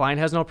 Yeah. The client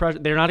has no pressure.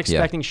 They're not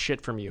expecting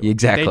shit from you.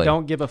 Exactly. They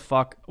don't give a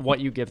fuck what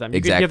you give them. You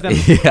exactly.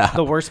 could give them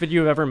the worst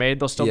video you've ever made.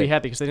 They'll still be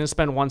happy because they didn't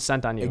spend 1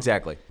 cent on you.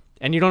 Exactly.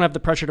 And you don't have the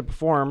pressure to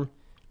perform,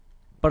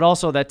 but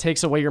also that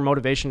takes away your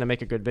motivation to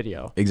make a good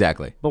video.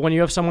 Exactly. But when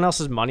you have someone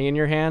else's money in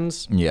your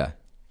hands,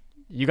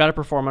 you got to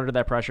perform under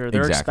that pressure.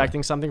 They're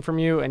expecting something from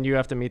you, and you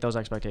have to meet those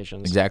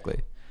expectations.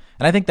 Exactly.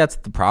 And I think that's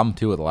the problem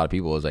too with a lot of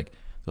people is like,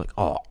 they're like,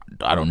 oh,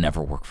 I don't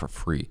never work for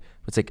free.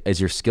 It's like, is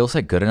your skill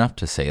set good enough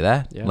to say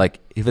that? Yeah. Like,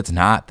 if it's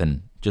not,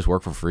 then just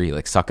work for free.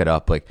 Like, suck it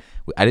up. Like,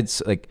 I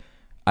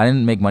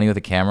didn't make money with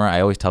a camera.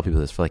 I always tell people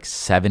this for like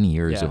 7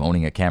 years of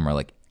owning a camera.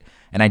 Like,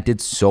 and I did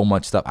so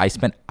much stuff. I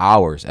spent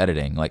hours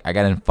editing. Like, I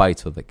got in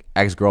fights with like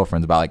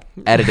ex-girlfriends about like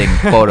editing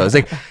photos.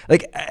 Like,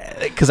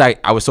 because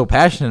I was so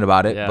passionate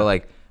about it, but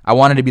like, I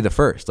wanted to be the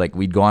first. Like,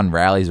 we'd go on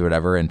rallies or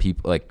whatever, and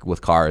people like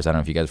with cars. I don't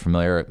know if you guys are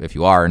familiar, if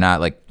you are or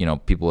not. Like,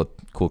 people with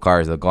cool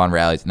cars, they'll go on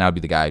rallies, and I would be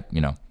the guy.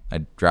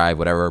 I'd drive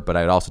whatever, but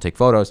I'd also take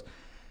photos,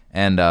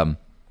 and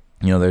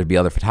there'd be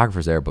other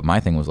photographers there. But my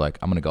thing was like,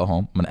 I'm gonna go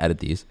home, I'm gonna edit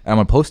these, and I'm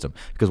gonna post them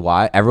because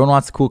why? Everyone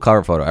wants a cool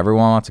cover photo,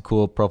 everyone wants a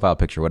cool profile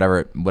picture, whatever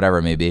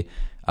it may be,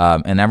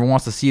 and everyone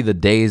wants to see the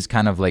day's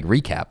kind of like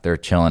recap. They're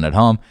chilling at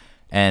home,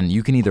 and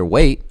you can either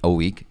wait a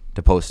week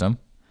to post them,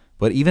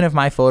 but even if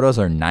my photos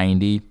are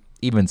 90.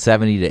 Even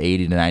 70 to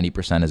 80 to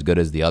 90% as good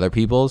as the other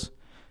people's,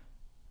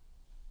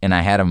 and I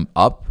had them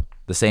up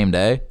the same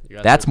day,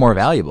 that's more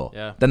valuable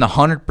than the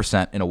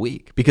 100% in a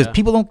week because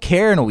people don't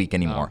care in a week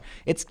anymore.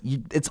 No.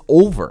 It's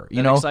over.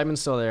 That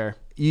excitement's still there.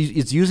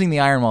 It's using the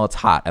iron while it's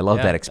hot. I love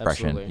that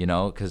expression.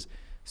 Absolutely. Because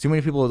so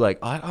many people are like,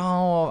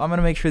 oh, I'm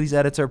gonna make sure these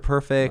edits are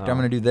perfect. I'm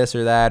gonna do this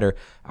or that, or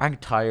I'm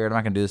tired. I'm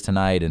not gonna do this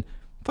tonight. And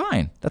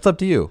fine, that's up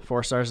to you.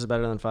 4 stars is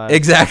better than 5.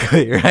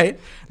 Exactly, right?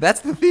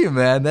 That's the theme,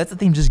 man. That's the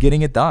theme. Just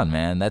getting it done,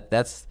 man.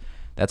 That's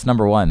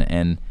number one.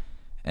 And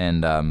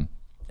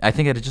I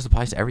think it just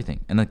applies to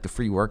everything. And like the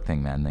free work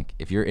thing, man. Like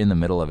if you're in the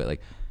middle of it, like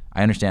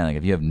I understand. Like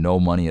if you have no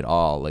money at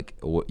all, like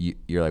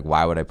you're like,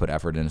 why would I put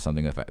effort into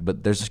something?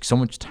 But there's just so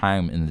much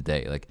time in the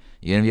day. Like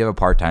even if you have a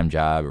part-time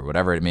job or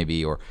whatever it may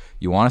be, or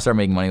you want to start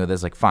making money with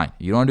this, like fine.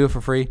 You don't want to do it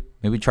for free.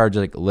 Maybe charge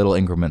like little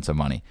increments of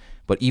money.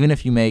 But even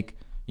if you make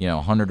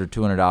 $100 or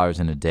 $200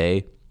 in a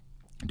day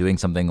doing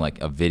something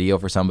like a video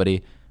for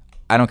somebody,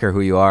 I don't care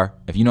who you are.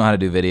 If you know how to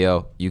do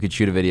video, you could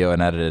shoot a video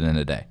and edit it in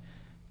a day.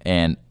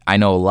 And I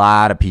know a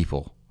lot of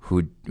people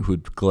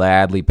who'd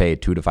gladly pay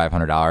 $200 to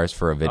 $500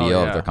 for a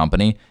video of their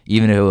company,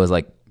 even if it was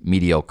like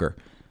mediocre,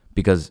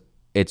 because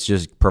it's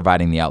just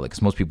providing the outlet.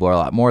 Because most people are a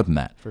lot more than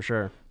that. For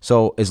sure.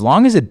 So as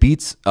long as it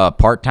beats a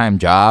part-time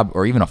job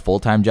or even a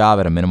full-time job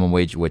at a minimum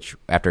wage, which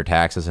after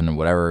taxes and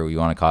whatever you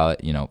want to call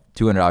it,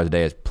 $200 a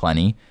day is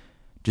plenty.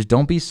 Just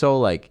don't be so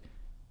like,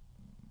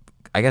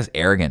 I guess,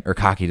 arrogant or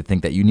cocky to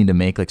think that you need to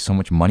make like so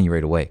much money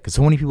right away. Because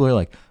so many people are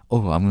like,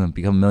 oh, I'm going to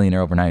become a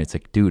millionaire overnight. It's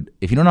like, dude,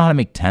 if you don't know how to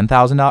make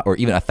 $10,000 or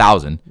even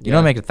 $1,000, you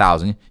don't make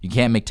 $1,000. You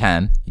can't make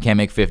 10. You can't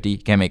make 50. You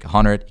can't make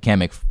 100. You can't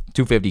make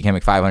 250. You can't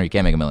make 500. You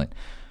can't make $1 million.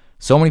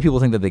 So many people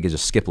think that they could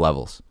just skip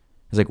levels.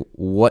 It's like,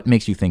 what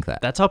makes you think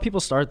that? That's how people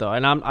start, though.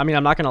 And I'm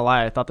not gonna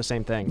lie. I thought the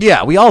same thing.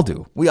 Yeah, we all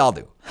do.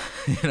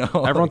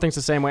 Everyone thinks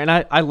the same way. And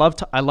I love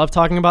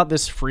talking about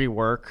this free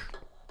work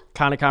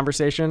kind of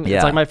conversation.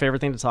 It's like my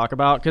favorite thing to talk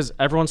about because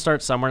everyone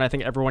starts somewhere, and I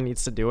think everyone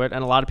needs to do it.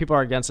 And a lot of people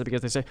are against it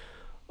because they say,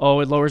 "Oh,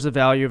 it lowers the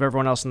value of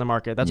everyone else in the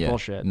market." That's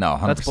bullshit. No,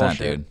 100%, that's bullshit,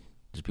 dude.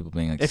 Just people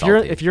being like,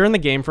 if you're in the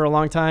game for a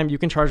long time, you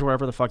can charge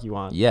whatever the fuck you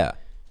want. Yeah,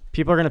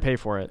 people are gonna pay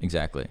for it.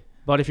 Exactly.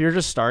 But if you're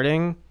just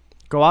starting,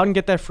 go out and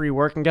get that free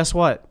work. And guess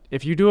what?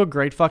 If you do a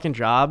great fucking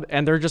job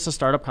and they're just a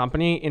startup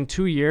company, in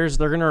 2 years,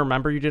 they're going to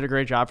remember you did a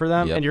great job for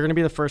them. And you're going to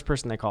be the first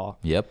person they call.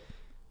 Yep.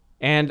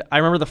 And I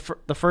remember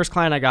the first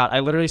client I got, I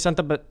literally sent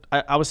them, but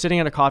I was sitting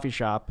at a coffee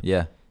shop.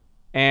 Yeah.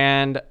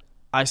 And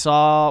I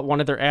saw one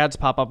of their ads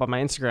pop up on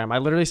my Instagram. I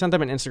literally sent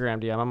them an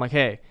Instagram DM. I'm like,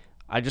 hey,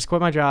 I just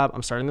quit my job.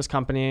 I'm starting this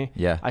company.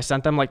 Yeah. I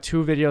sent them like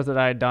 2 videos that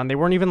I had done. They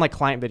weren't even like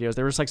client videos.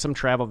 They were just like some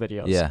travel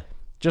videos. Yeah.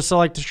 Just so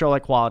like to show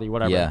like quality,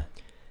 whatever. Yeah.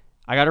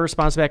 I got a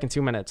response back in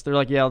 2 minutes. They're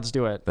like, yeah, let's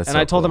do it.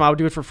 I told them I would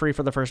do it for free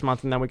for the first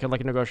month, and then we could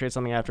like negotiate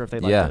something after if they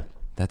liked it.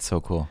 That's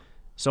so cool.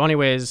 So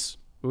anyways,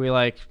 we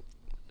like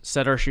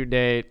set our shoot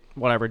date,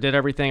 whatever, did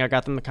everything. I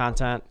got them the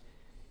content.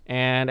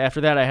 And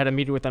after that, I had a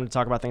meeting with them to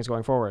talk about things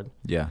going forward.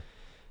 Yeah.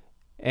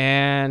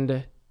 And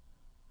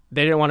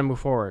they didn't want to move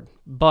forward.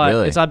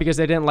 But It's not because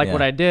they didn't like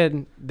what I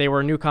did. They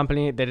were a new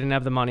company. They didn't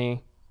have the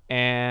money.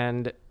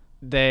 And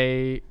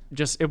it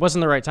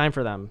wasn't the right time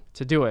for them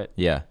to do it.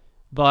 Yeah.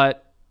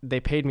 But they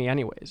paid me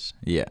anyways.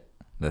 Yeah,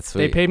 that's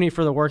sweet. They paid me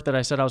for the work that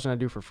I said I was going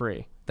to do for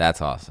free.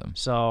 That's awesome.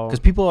 So, because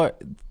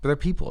they're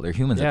people. They're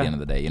humans at the end of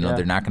the day.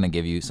 They're not going to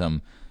give you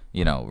some,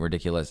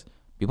 ridiculous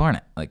people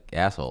aren't like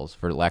assholes,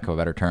 for lack of a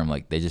better term.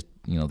 Like they just,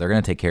 they're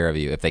going to take care of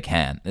you if they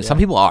can. Yeah. Some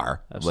people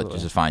are, absolutely.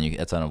 Which is fine.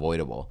 It's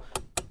unavoidable.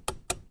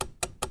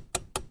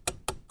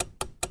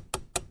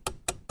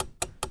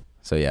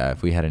 So yeah,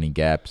 if we had any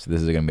gaps,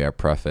 this is going to be our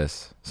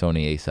preface.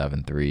 Sony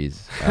A7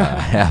 IIIs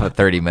have a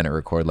 30-minute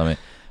record limit.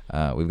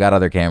 We've got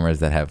other cameras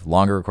that have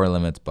longer record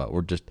limits, but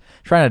we're just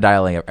trying to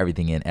dial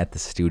everything in at the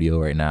studio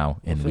right now,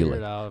 and we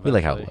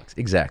like how it looks.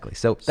 Exactly.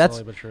 So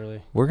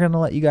we're gonna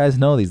let you guys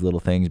know these little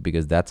things,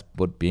 because that's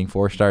what being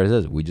 4 stars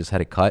is. We just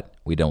had a cut.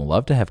 We don't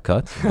love to have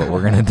cuts, but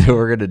we're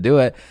gonna do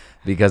it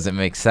because it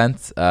makes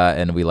sense,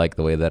 and we like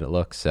the way that it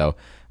looks. So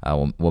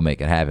we'll make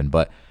it happen.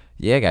 But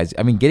yeah, guys,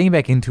 I mean, getting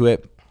back into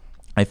it,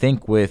 I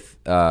think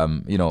with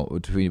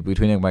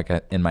between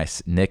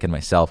Nick and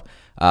myself,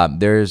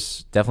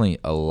 there's definitely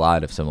a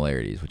lot of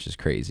similarities, which is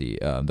crazy.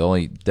 The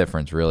only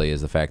difference really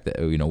is the fact that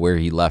where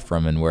he left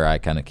from and where I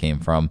kind of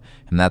came from,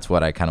 and that's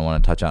what I kind of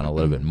want to touch on a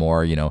little bit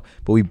more.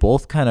 But we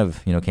both kind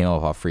of came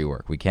off free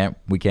work. We can't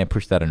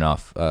push that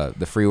enough.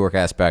 The free work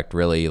aspect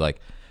really, like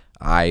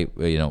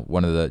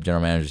one of the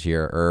general managers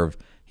here, Irv,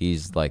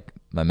 he's like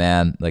my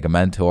man, like a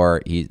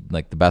mentor. He's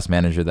like the best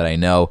manager that I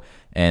know,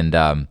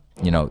 and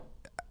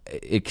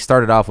it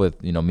started off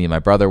with, me and my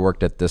brother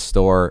worked at this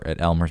store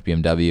at Elmhurst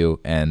BMW,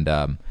 and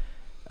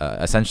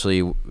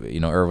essentially,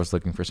 Irv was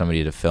looking for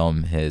somebody to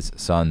film his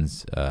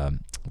son's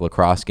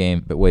lacrosse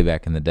game, but way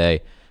back in the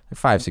day, like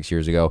 5-6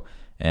 years ago,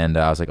 and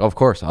I was like, oh, of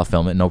course, I'll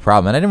film it, no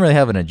problem. And I didn't really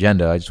have an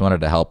agenda. I just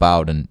wanted to help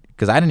out, and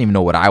because I didn't even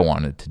know what I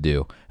wanted to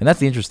do, and that's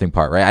the interesting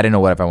part, right? I didn't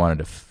know if I wanted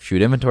to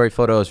shoot inventory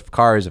photos of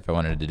cars, if I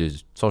wanted to do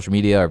social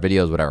media or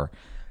videos, whatever.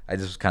 I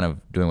just was kind of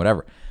doing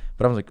whatever.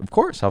 But I was like, of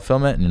course, I'll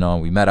film it.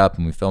 And, we met up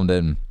and we filmed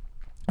it,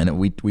 and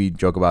we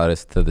joke about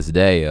it to this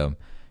day.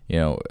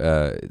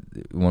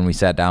 When we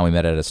sat down, we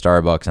met at a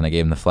Starbucks, and I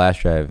gave him the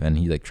flash drive, and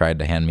he like tried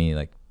to hand me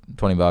like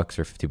 $20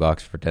 or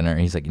 $50 for dinner. And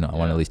he's like, I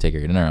want to at least take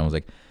your dinner. And I was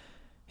like,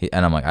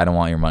 and I'm like, I don't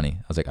want your money.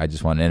 I was like, I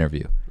just want an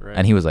interview. Right.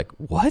 And he was like,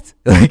 what?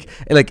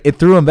 like it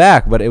threw him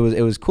back, but it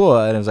was cool.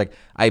 And it was like,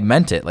 I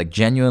meant it, like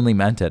genuinely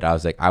meant it. I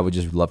was like, I would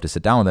just love to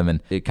sit down with him,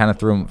 and it kind of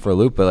threw him for a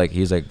loop. But like,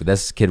 he's like,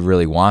 this kid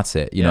really wants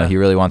it. He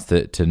really wants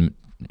to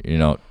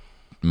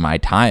my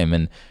time,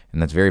 and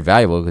that's very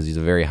valuable because he's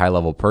a very high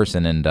level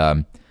person.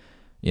 And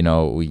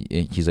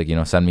he's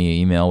like, send me an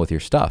email with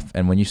your stuff.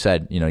 And when you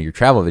said, your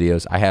travel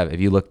videos, if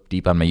you look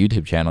deep on my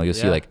YouTube channel, you'll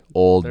see like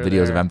old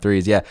videos of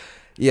M3s.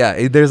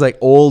 Yeah, there's like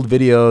old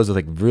videos with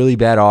like really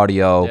bad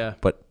audio,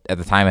 but at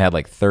the time I had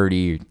like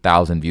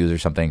 30,000 views or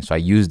something. So I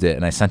used it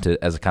and I sent it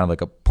as kind of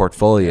like a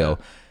portfolio.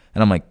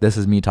 And I'm like, this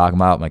is me talking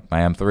about like my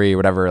M3 or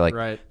whatever.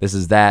 Like this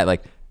is that.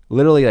 Like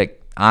literally, like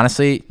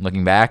honestly,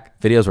 looking back,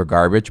 videos were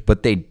garbage,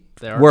 but they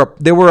were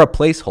a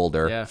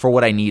placeholder for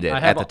what I needed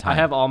at the time. I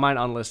have all mine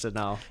unlisted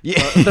now.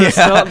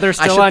 They're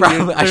still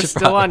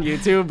on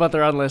YouTube, but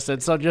they're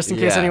unlisted. So just in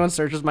case anyone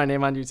searches my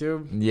name on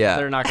YouTube,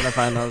 they're not going to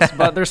find those.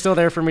 But they're still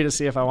there for me to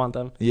see if I want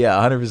them. Yeah,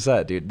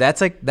 100%, dude. That's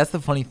the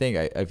funny thing.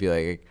 I feel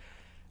like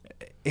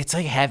it's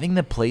like having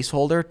the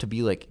placeholder to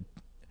be like,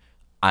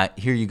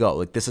 here you go.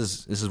 Like this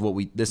is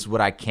what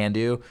I can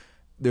do.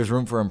 There's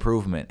room for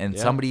improvement, and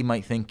somebody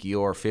might think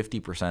your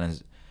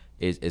 50%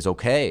 is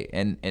okay,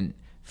 and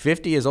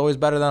 50 is always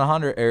better than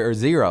 100 or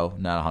 0,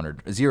 not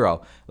 100,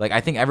 0. Like,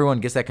 I think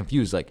everyone gets that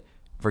confused. Like,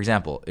 for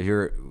example, if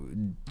you're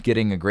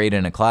getting a grade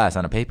in a class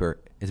on a paper,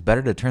 it's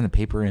better to turn the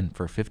paper in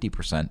for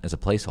 50% as a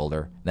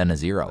placeholder than a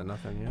 0.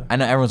 Nothing, I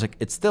know everyone's like,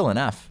 it's still an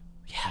F.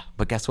 Yeah,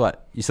 but guess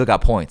what? You still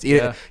got points.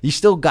 You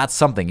still got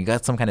something. You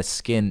got some kind of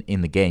skin in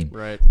the game.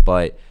 Right.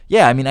 But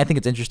yeah, I mean, I think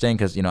it's interesting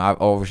because,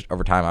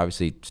 over time,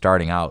 obviously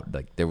starting out,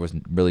 like there was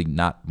really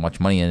not much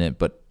money in it,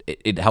 but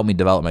it helped me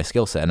develop my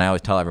skill set. And I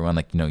always tell everyone,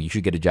 like, you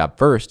should get a job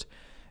first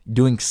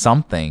doing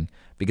something,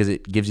 because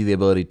it gives you the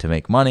ability to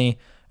make money,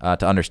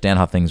 to understand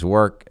how things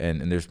work.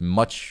 And there's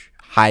much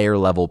higher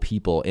level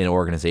people in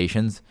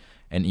organizations,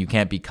 and you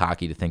can't be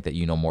cocky to think that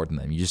you know more than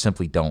them. You just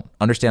simply don't.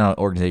 Understand how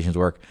organizations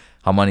work,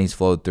 how money's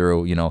flowed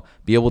through,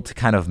 be able to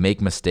kind of make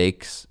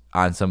mistakes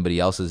on somebody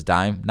else's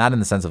dime, not in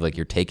the sense of like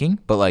you're taking,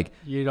 but like.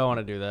 You don't want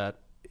to do that.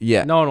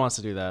 Yeah. No one wants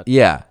to do that.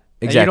 Yeah,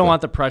 exactly. And you don't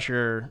want the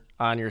pressure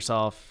on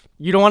yourself.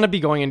 You don't want to be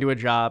going into a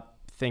job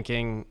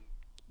thinking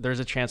there's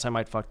a chance I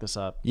might fuck this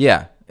up.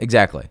 Yeah,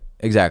 exactly.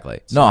 No,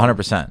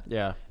 100%.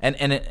 Yeah. And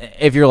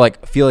if you're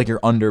like, feel like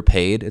you're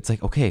underpaid, it's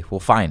like, okay, well,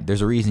 fine.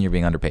 There's a reason you're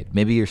being underpaid.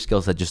 Maybe your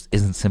skill set just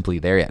isn't simply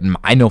there yet. And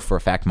I know for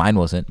a fact mine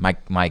wasn't.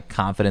 My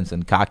confidence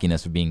and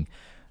cockiness of being,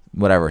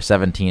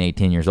 17,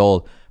 18 years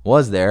old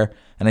was there.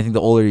 And I think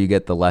the older you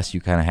get, the less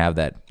you kind of have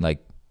that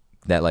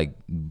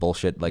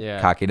bullshit,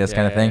 cockiness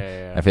kind of thing.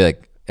 Yeah. I feel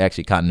like,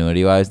 actually,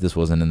 continuity-wise, this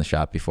wasn't in the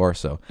shop before,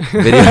 so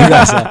video, you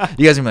guys are gonna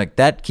be like,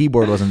 that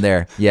keyboard wasn't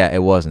there. Yeah,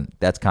 it wasn't.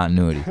 That's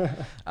continuity.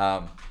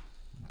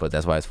 But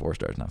that's why it's 4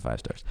 stars, not 5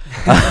 stars.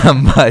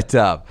 I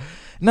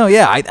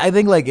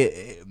think like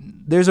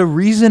there's a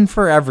reason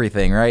for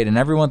everything, right? And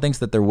everyone thinks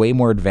that they're way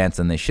more advanced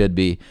than they should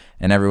be,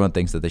 and everyone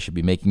thinks that they should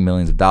be making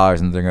millions of dollars,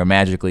 and they're gonna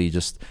magically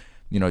just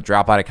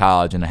drop out of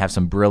college and have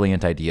some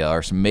brilliant idea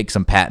or make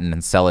some patent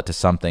and sell it to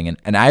something.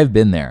 And I've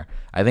been there.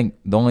 I think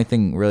the only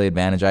thing really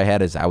advantage I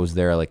had is I was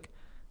there like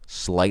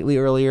slightly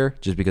earlier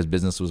just because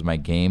business was my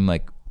game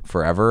like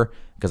forever.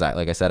 Because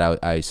like I said,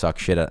 I suck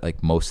shit at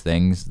like most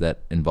things that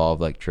involve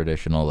like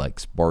traditional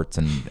like sports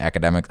and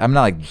academics. I'm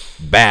not like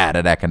bad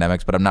at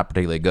academics, but I'm not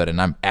particularly good,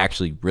 and I'm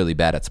actually really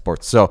bad at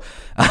sports. So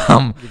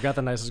you got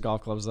the nicest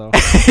golf clubs though.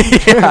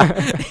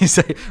 Yeah, we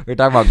were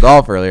talking about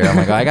golf earlier. I'm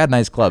like, I got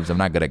nice clubs. I'm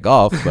not good at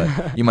golf,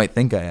 but you might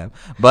think I am.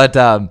 But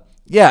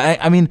yeah,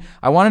 I mean,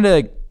 I wanted to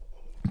like,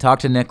 talk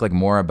to Nick like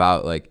more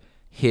about like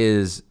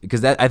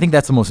because I think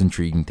that's the most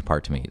intriguing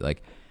part to me.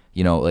 Like,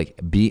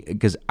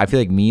 because I feel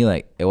like me,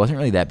 like, it wasn't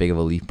really that big of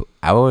a leap.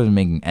 I wasn't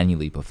making any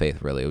leap of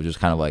faith, really. It was just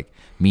kind of like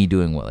me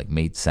doing what, like,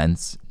 made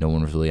sense. No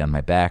one was really on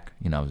my back.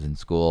 I was in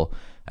school.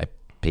 I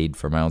paid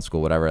for my own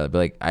school, whatever. But,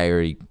 like,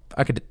 I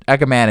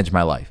could manage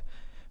my life.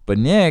 But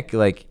Nick,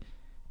 like,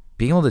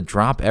 being able to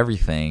drop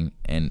everything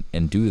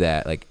and do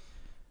that, like,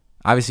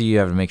 obviously you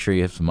have to make sure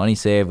you have some money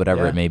saved,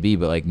 whatever it may be.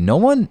 But, like, no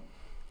one,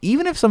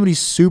 even if somebody's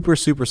super,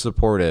 super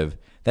supportive,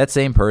 that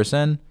same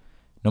person,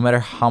 no matter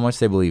how much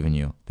they believe in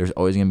you, there's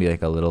always going to be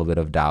like a little bit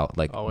of doubt.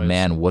 Like, always.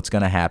 Man, what's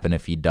going to happen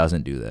if he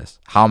doesn't do this?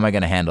 How am I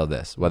going to handle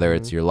this? Whether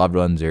it's your loved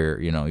ones or,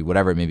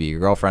 whatever it may be, your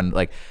girlfriend,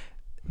 like,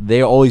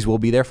 they always will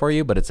be there for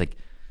you. But it's like,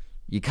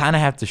 you kind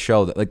of have to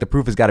show that, like, the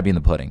proof has got to be in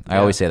the pudding. I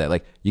always say that.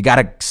 Like, you got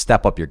to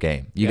step up your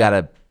game. You got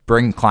to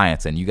bring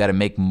clients in. You got to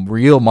make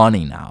real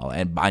money now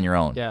and on your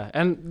own. Yeah.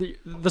 And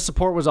the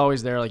support was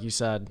always there, like you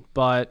said.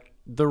 But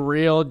the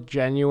real,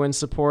 genuine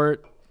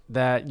support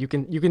that you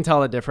can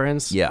tell the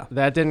difference. Yeah.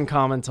 That didn't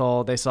come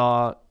until they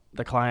saw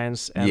the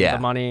clients and the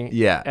money.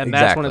 Yeah. And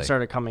that's when it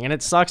started coming. And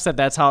it sucks that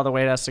that's how the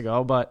way it has to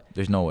go, but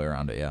there's no way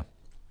around it. Yeah.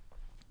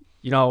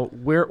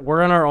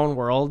 We're in our own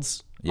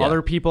worlds. Yeah.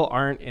 Other people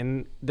aren't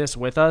in this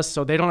with us,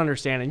 so they don't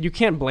understand, and you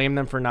can't blame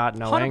them for not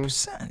knowing.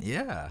 100%.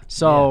 Yeah.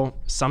 So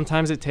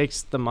sometimes it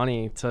takes the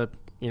money to,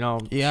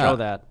 show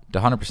that.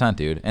 100%,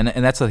 dude. And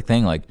that's the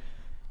thing, like,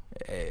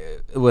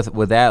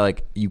 with that,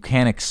 like, you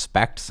can't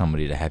expect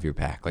somebody to have your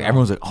back. Like,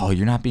 everyone's like, oh,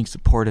 you're not being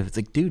supportive. It's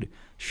like, dude,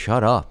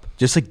 shut up.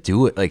 Just like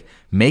do it. Like,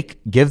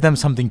 give them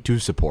something to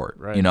support.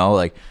 Right.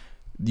 Like,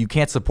 you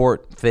can't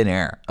support thin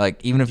air. Like,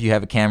 even if you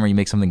have a camera, you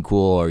make something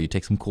cool or you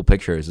take some cool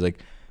pictures, like,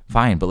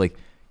 fine. But like,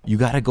 you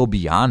got to go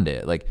beyond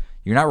it. Like,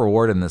 you're not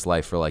rewarded in this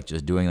life for like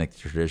just doing like the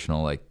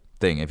traditional like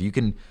thing.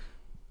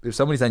 If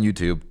somebody's on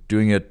YouTube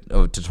doing a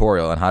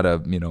tutorial on how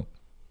to,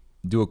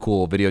 do a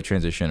cool video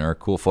transition or a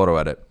cool photo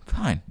edit,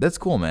 fine. That's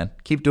cool, man.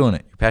 Keep doing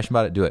it. You're passionate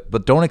about it, do it.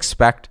 But don't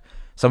expect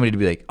somebody to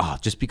be like, oh,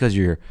 just because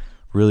you're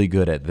really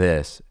good at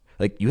this.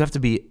 Like, you have to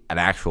be an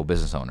actual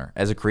business owner.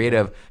 As a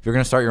creative, if you're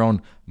going to start your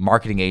own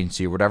marketing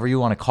agency or whatever you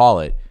want to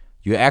call it,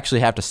 you actually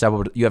have to step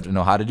up. You have to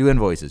know how to do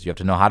invoices. You have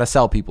to know how to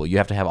sell people. You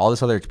have to have all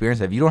this other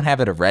experience. If you don't have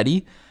it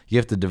ready, you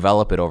have to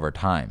develop it over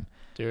time.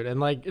 Dude, and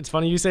like, it's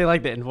funny you say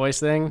like the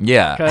invoice thing.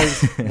 Yeah.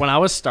 Because when I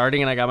was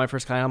starting and I got my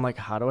first client, I'm like,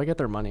 how do I get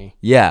their money?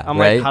 Yeah. I'm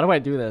like, how do I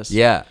do this?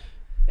 Yeah.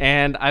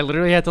 And I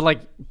literally had to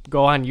like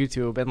go on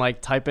YouTube and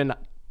like type in,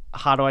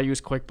 how do I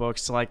use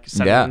QuickBooks to like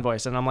send an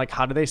invoice? And I'm like,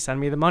 how do they send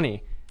me the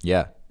money?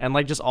 Yeah. And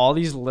like just all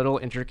these little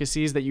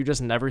intricacies that you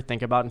just never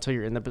think about until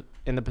you're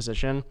in the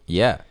position.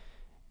 Yeah.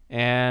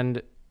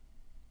 And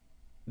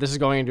this is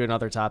going into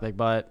another topic,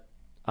 but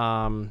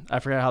I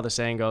forget how the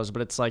saying goes,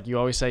 but it's like you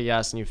always say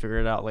yes and you figure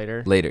it out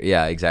later.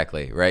 Yeah,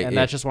 exactly, right. And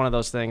that's just one of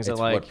those things that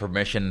like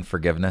permission and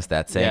forgiveness.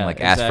 That saying, like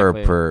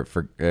exactly. Ask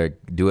for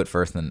do it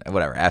first, and then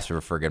whatever. Ask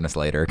for forgiveness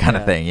later, kind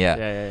of thing. Yeah.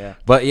 Yeah.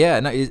 But yeah,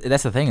 no,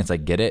 that's the thing. It's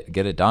like get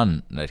it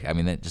done. Like, I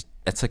mean, it's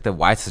like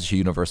why it's such a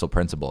universal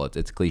principle.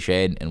 It's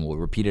cliched, and we'll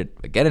repeat it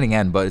again and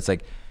again. But it's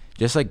like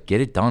just like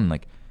get it done.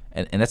 Like,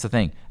 and that's the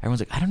thing.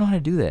 Everyone's like, I don't know how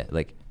to do that.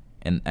 Like.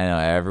 And I know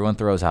everyone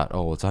throws out,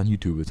 oh, it's on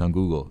YouTube, it's on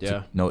Google. Yeah.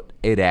 Like, no,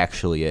 it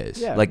actually is.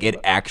 Yeah. Like, it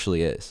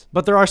actually is.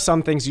 But there are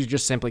some things you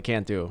just simply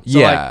can't do. So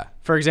yeah. Like,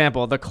 for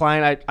example, the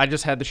client I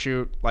just had the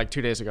shoot like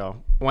 2 days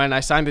ago. When I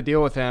signed the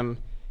deal with him,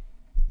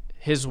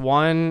 his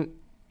one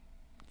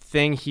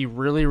thing he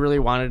really, really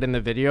wanted in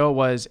the video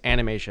was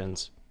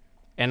animations.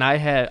 And I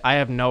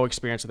have no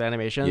experience with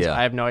animations. Yeah.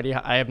 I have no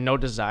idea. I have no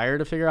desire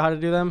to figure out how to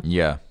do them.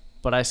 Yeah.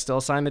 But I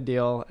still signed the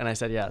deal, and I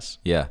said yes.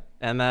 Yeah.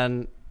 And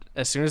then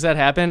as soon as that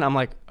happened, I'm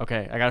like,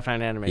 okay, I got to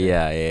find an animator.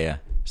 Yeah.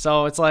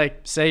 So it's like,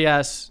 say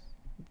yes,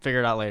 figure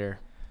it out later.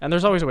 And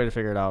there's always a way to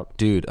figure it out.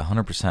 Dude,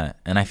 100%.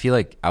 And I feel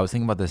like I was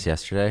thinking about this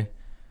yesterday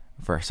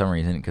for some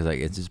reason because like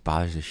it just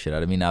bothers the shit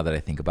out of me now that I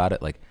think about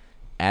it. Like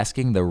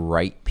asking the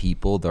right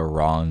people the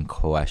wrong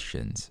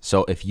questions.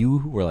 So if you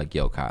were like,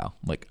 yo, Kyle,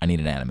 like I need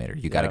an animator.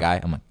 You got a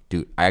guy? I'm like,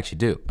 dude, I actually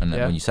do. And then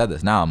when you said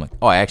this now, I'm like,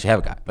 oh, I actually have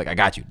a guy. Like I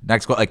got you.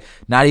 Next, like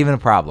not even a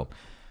problem.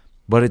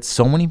 But it's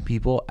so many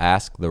people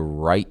ask the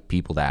right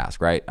people to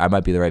ask, right? I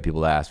might be the right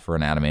people to ask for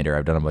an animator.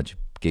 I've done a bunch of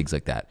gigs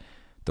like that.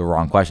 The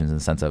wrong questions in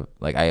the sense of,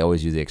 like, I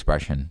always use the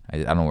expression.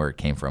 I don't know where it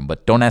came from,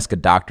 but don't ask a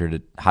doctor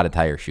how to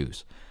tie your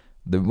shoes.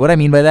 What I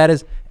mean by that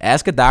is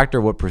ask a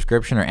doctor what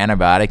prescription or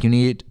antibiotic you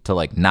need to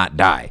like not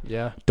die.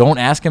 Yeah. Don't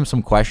ask him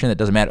some question that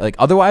doesn't matter. Like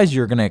otherwise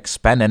you're going to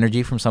expend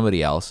energy from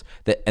somebody else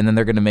and then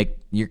they're going to make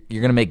you're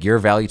going to make your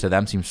value to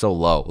them seem so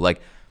low. Like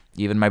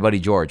even my buddy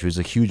George, who's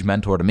a huge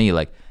mentor to me,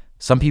 like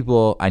some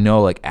people I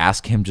know like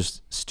ask him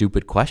just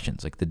stupid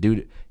questions. Like the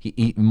dude,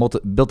 he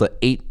built an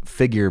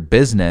 8-figure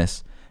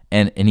business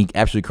and he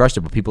absolutely crushed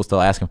it, but people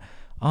still ask him,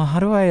 oh, how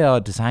do I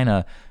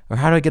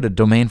how do I get a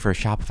domain for a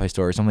Shopify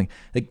store or something?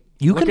 Like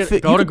you go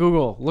to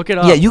Google, look it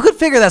up. Yeah, you could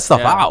figure that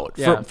stuff out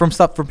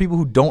from people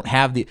who don't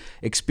have the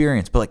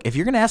experience. But like if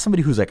you're gonna ask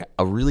somebody who's like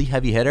a really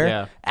heavy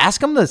hitter,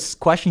 ask them this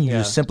question you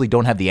just simply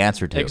don't have the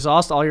answer to.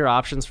 Exhaust all your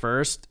options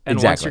first,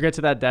 and once you get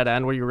to that dead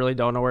end where you really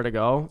don't know where to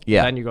go,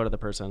 then you go to the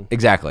person.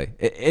 Exactly.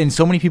 And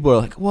so many people are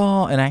like,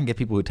 well, and I can get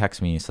people who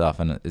text me and stuff,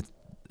 and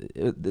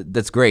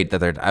that's great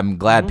that I'm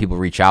glad people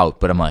reach out,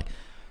 but I'm like,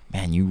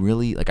 man, you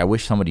really like. I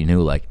wish somebody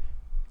knew like.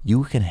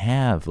 You can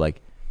have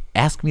like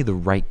ask me the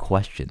right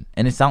question.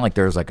 And it's not like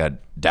there's like a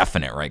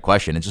definite right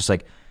question. It's just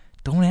like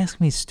don't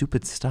ask me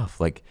stupid stuff.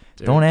 Like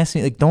don't ask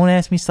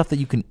me stuff that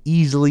you can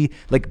easily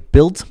like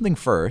build something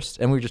first.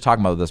 And we were just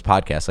talking about this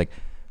podcast. Like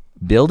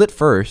build it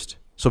first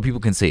so people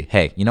can see,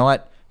 hey, you know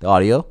what? The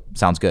audio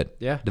sounds good.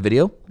 Yeah. The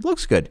video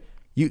looks good.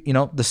 You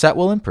know, the set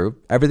will improve.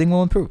 Everything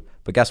will improve.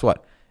 But guess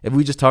what? If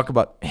we just talk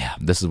about,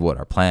 this is what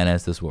our plan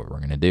is, this is what we're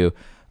going to do.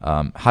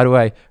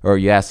 Or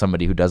you ask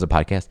somebody who does a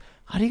podcast,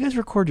 how do you guys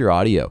record your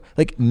audio?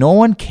 Like, no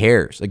one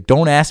cares. Like,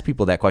 don't ask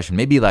people that question.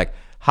 Maybe like,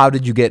 how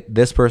did you get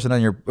this person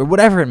on your, or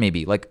whatever it may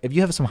be. Like, if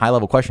you have some high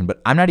level question,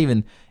 but I'm not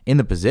even in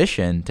the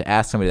position to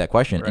ask somebody that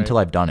question until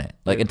I've done it.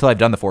 Like, until I've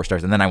done the 4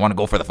 stars, and then I want to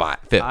go for the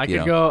 5th.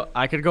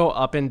 I could go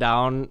up and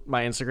down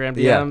my Instagram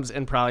DMs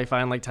and probably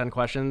find like 10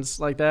 questions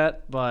like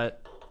that.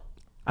 But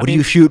what do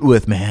you shoot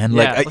with, man?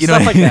 Like,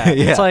 stuff like that.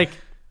 It's like,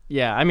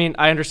 I mean,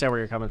 I understand where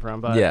you're coming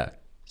from, but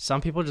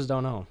some people just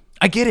don't know.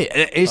 I get it.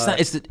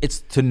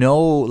 It's to know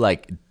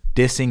like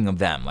dissing of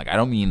them. Like I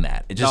don't mean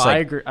that. It's just I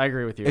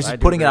agree with you. It's just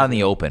putting it out in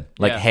the open.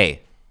 Like,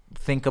 hey,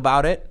 think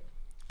about it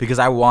because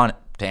I want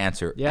to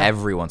answer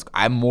everyone's.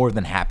 I'm more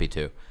than happy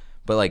to,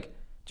 but like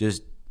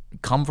just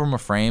come from a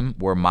frame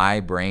where my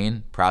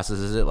brain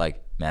processes it.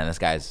 Like, man, this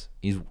guy's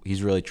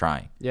he's really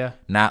trying. Yeah.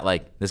 Not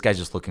like this guy's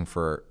just looking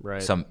for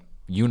some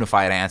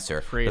unified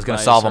answer that's going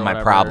to solve all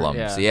my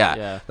problems.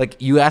 Yeah.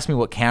 Like you asked me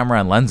what camera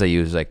and lens I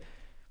use. Like.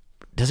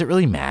 Does it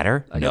really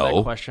matter? I get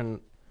that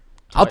question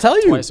I'll tell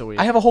you. Twice a week.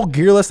 I have a whole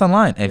gear list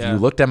online. If you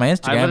looked at my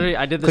Instagram,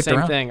 I did the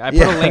same thing. I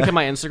put a link in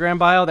my Instagram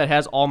bio that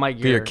has all my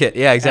gear. Your kit.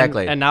 Yeah,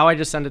 exactly. And now I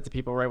just send it to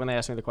people right when they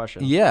ask me the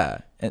question. Yeah.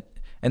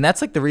 And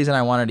that's like the reason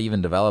I wanted to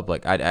even develop.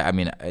 Like, I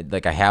mean,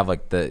 I have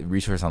like the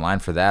resource online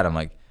for that. I'm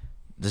like,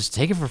 just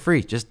take it for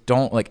free. Just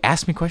don't like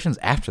ask me questions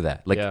after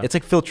that. Like it's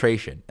like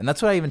filtration. And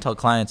that's what I even tell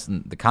clients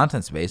in the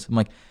content space. I'm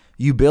like,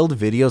 you build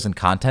videos and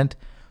content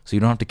so you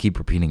don't have to keep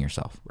repeating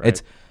yourself. Right.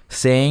 It's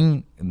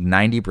saying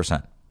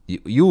 90%.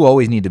 You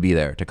always need to be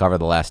there to cover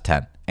the last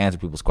 10, answer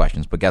people's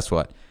questions. But guess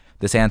what?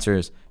 This answer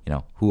is,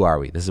 who are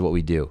we? This is what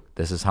we do.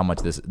 This is how much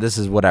this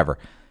is whatever.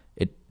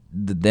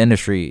 The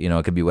industry,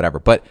 it could be whatever.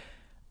 But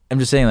I'm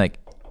just saying, like,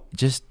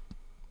 just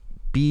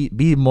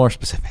be more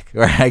specific.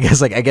 Right? I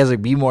guess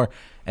be more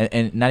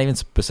and not even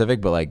specific,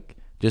 but like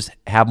just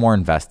have more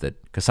invested.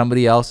 Because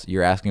somebody else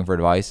you're asking for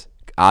advice,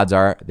 odds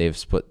are they've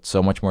put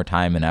so much more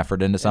time and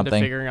effort into something.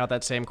 Into figuring out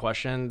that same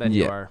question than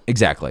you are.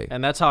 Exactly.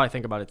 And that's how I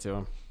think about it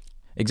too.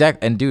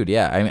 Exactly. And dude,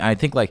 yeah. I mean, I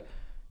think like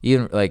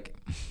even like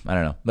I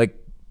don't know, like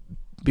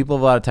people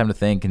have a lot of time to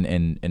think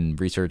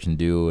and research and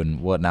do and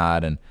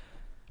whatnot. And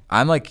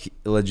I'm like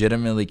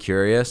legitimately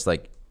curious.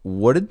 Like,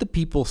 what did the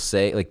people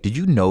say? Like, did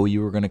you know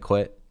you were gonna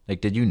quit?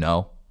 Like, did you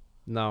know?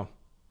 No.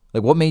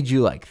 Like, what made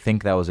you like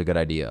think that was a good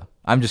idea?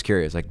 I'm just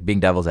curious. Like, being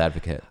devil's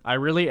advocate. I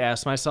really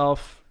asked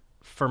myself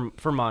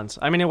for months.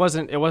 I mean, it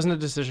wasn't a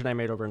decision I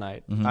made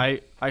overnight. Mm-hmm.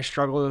 I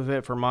struggled with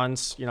it for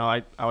months.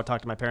 I would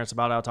talk to my parents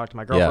about it. I would talk to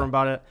my girlfriend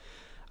about it.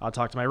 I'll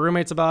talk to my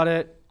roommates about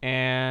it,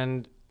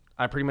 and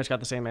I pretty much got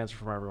the same answer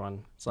from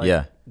everyone. It's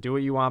like, do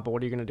what you want, but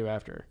what are you going to do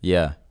after?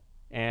 Yeah.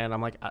 And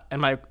I'm like, and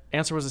my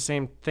answer was the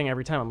same thing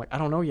every time. I'm like, I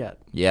don't know yet.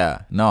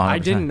 Yeah. No, 100%. I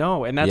didn't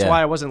know, and that's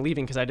why I wasn't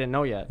leaving, because I didn't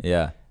know yet.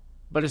 Yeah.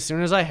 But as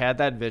soon as I had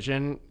that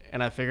vision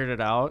and I figured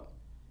it out,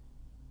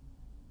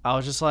 I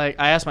was just like,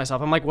 I asked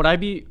myself, I'm like, would I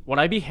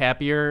be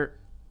happier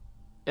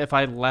if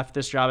I left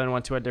this job and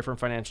went to a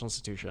different financial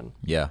institution?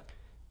 Yeah.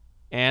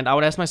 And I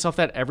would ask myself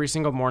that every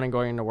single morning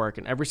going into work,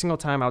 and every single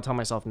time I would tell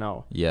myself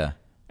no. Yeah.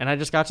 And I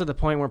just got to the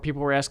point where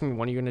people were asking me,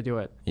 when are you going to do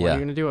it? When are you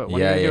going to do it?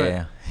 When are you going to do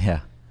it?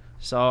 Yeah.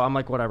 So I'm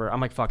like, whatever.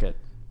 I'm like, fuck it.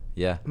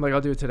 Yeah. I'm like,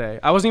 I'll do it today.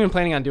 I wasn't even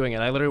planning on doing it.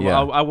 I literally,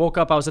 I woke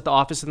up, I was at the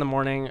office in the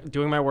morning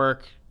doing my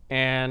work,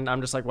 and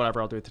I'm just like,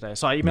 whatever, I'll do it today.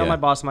 So I emailed my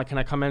boss. I'm like, can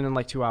I come in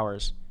like 2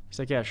 hours? He's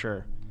like, yeah,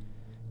 sure.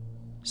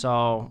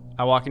 So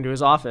I walk into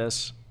his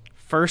office.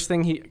 First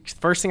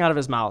thing out of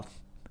his mouth.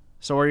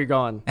 So where are you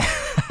going?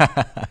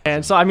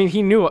 And so, I mean,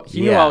 he knew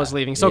I was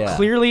leaving. So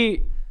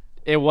clearly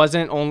it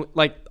wasn't only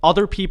like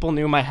other people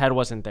knew my head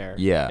wasn't there.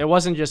 Yeah. It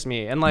wasn't just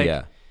me. And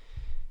like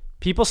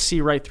people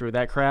see right through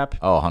that crap.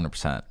 Oh,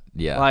 100%.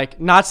 Yeah. Like,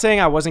 not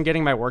saying I wasn't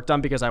getting my work done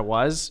because I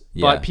was,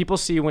 but people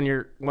see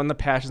when the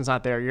passion's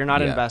not there, you're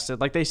not invested.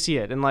 Like, they see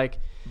it. And like,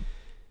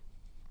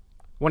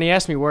 when he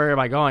asked me, where am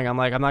I going? I'm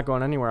like, I'm not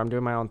going anywhere. I'm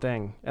doing my own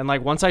thing. And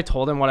like, once I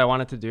told him what I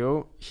wanted to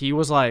do, he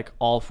was like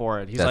all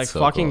for it. He's like,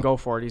 fucking go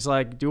for it. He's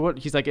like,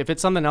 he's like, if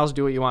it's something else,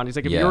 do what you want. He's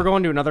like, if you were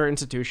going to another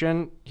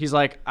institution, he's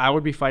like, I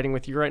would be fighting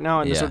with you right now.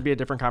 And this would be a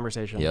different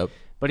conversation. Yep.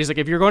 But he's like,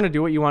 if you're going to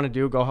do what you want to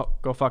do,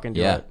 go fucking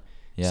do it.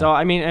 Yeah. So,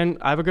 I mean, and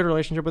I have a good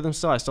relationship with him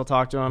still. I still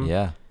talk to him.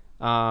 Yeah.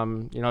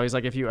 You know, he's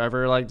like, if you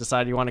ever like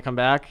decide you want to come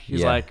back,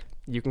 he's like,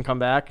 you can come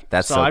back.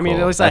 That's so I mean,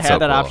 cool. at least That's I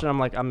had that cool. option. I'm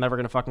like, I'm never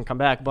gonna fucking come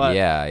back. But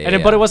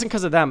but it wasn't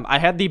because of them. I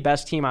had the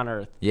best team on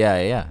earth.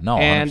 Yeah. No,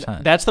 100%.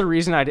 And that's the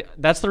reason I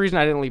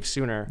didn't leave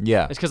sooner.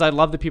 Yeah. It's because I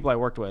love the people I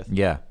worked with.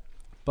 Yeah.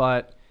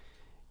 But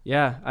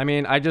yeah, I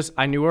mean, I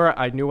knew what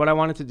I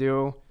wanted to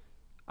do.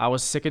 I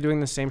was sick of doing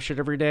the same shit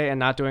every day and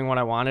not doing what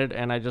I wanted.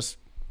 And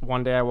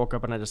one day I woke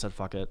up and I just said,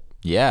 fuck it.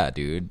 Yeah,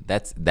 dude.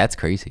 That's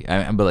crazy.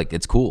 But like,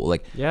 it's cool.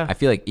 Like, I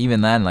feel like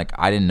even then, like,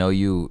 I didn't know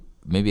you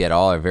maybe at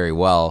all or very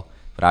well,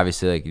 but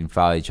obviously, like, you can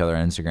follow each other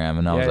on Instagram,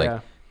 and I was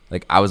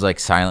like, I was like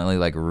silently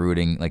like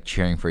rooting, like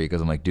cheering for you,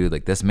 because I'm like, dude,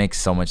 like, this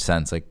makes so much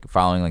sense. Like,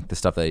 following like the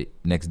stuff that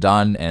Nick's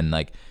done and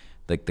like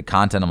the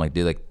content, I'm like,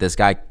 dude, like, this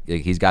guy,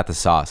 like, he's got the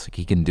sauce, like,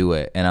 he can do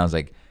it. And I was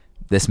like,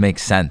 this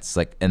makes sense.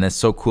 Like, and it's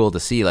so cool to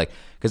see, like,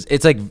 because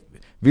it's like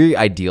very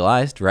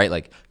idealized, right?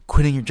 Like,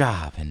 quitting your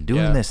job and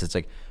doing this. It's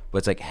like, but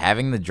it's like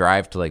having the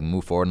drive to like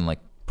move forward and like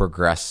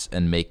progress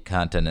and make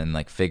content and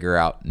like figure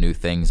out new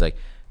things. Like,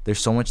 there's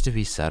so much to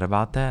be said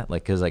about that.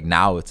 Like, cause like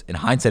now it's, in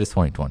hindsight, it's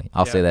 2020.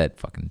 I'll say that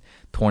fucking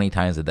 20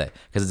 times a day,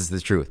 because it's the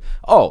truth.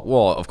 Oh,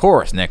 well, of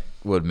course Nick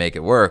would make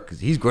it work, cause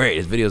he's great.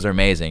 His videos are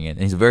amazing, and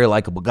he's a very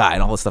likable guy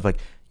and all this stuff. Like,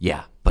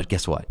 yeah, but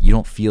guess what? You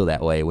don't feel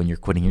that way when you're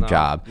quitting your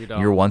job.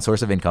 Your one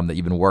source of income that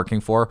you've been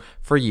working for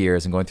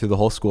years and going through the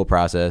whole school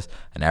process,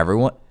 and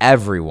everyone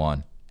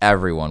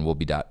will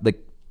be done.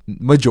 Like,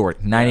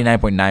 majority,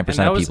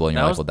 99.9% of people in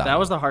your life will die. That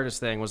was the hardest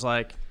thing, was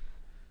like,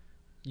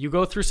 you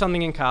go through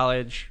something in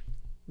college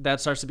that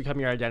starts to become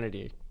your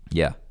identity.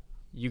 Yeah.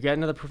 You get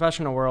into the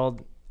professional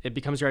world, it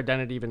becomes your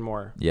identity even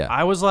more. Yeah.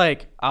 I was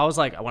like,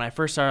 when I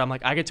first started, I'm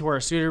like, I get to wear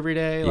a suit every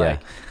day.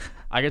 Like,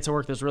 I get to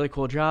work this really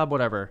cool job,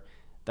 whatever.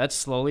 That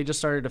slowly just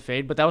started to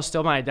fade, but that was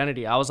still my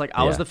identity. I was like,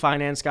 I was the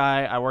finance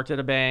guy. I worked at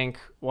a bank,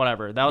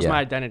 whatever. That was my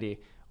identity.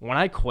 When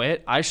I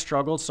quit, I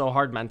struggled so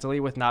hard mentally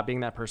with not being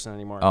that person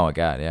anymore. Oh my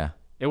God. Yeah.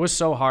 It was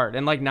so hard.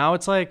 And like, now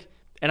it's like,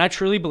 and I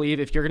truly believe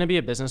if you're going to be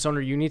a business owner,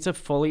 you need to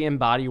fully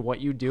embody what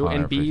you do 100%.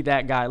 And be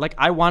that guy. Like,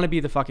 I want to be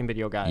the fucking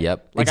video guy.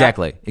 Yep. Like,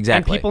 exactly.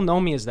 And people know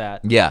me as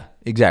that. Yeah,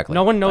 exactly.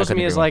 No one knows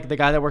me as like the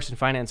guy that works in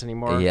finance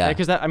anymore. Yeah.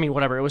 Because that, I mean,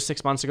 whatever, it was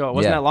 6 months ago. It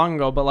wasn't that long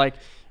ago, but like,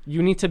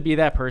 you need to be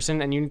that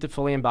person, and you need to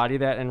fully embody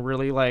that, and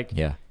really like,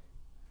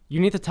 you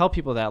need to tell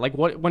people that. Like,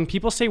 when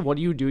people say, what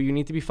do, you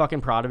need to be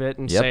fucking proud of it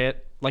and say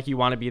it like you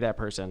want to be that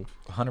person.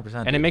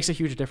 100%. And it makes a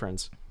huge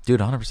difference. Dude,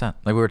 100%. Like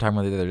we were talking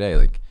about the other day,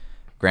 like,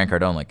 Grant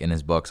Cardone, like in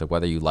his books, like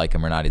whether you like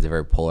him or not, he's a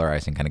very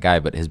polarizing kind of guy,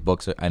 but his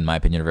books, in my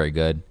opinion, are very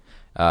good.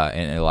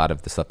 And a lot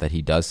of the stuff that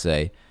he does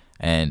say.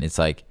 And it's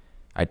like,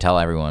 I tell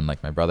everyone,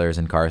 like my brother is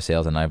in car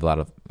sales, and I have a lot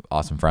of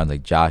awesome friends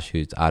like Josh,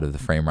 who's out of the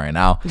frame right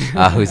now,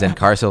 who's in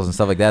car sales and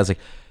stuff like that. It's like,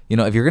 you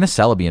know, if you're going to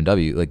sell a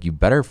BMW, like you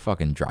better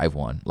fucking drive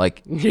one.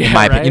 Like, in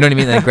my opinion, you know what I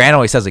mean? Like Grant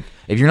always says, like,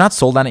 if you're not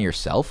sold on it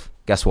yourself,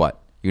 guess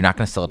what? You're not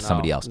going to sell it to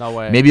somebody else. No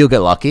way. Maybe you'll get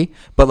lucky,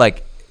 but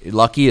like,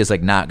 lucky is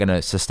like not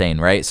gonna sustain,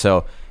 right?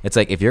 So it's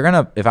like, if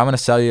I'm gonna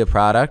sell you a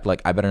product,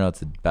 like I better know it's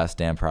the best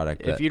damn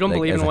product. If you don't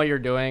believe in what you're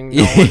doing,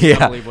 no one's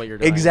gonna believe what you're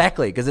doing.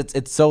 Exactly, because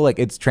it's so like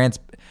it's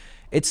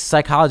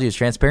psychology, it's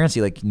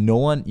transparency. Like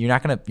you're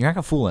not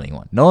gonna fool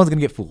anyone. No one's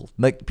gonna get fooled.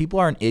 Like people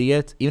aren't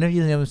idiots. Even if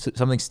you know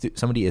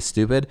somebody is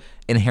stupid,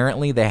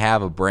 inherently they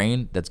have a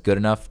brain that's good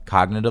enough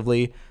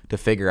cognitively to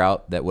figure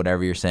out that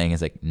whatever you're saying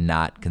is like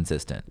not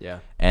consistent. Yeah.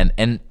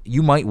 And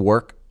you might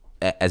work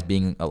as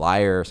being a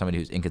liar or somebody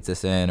who's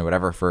inconsistent or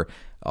whatever for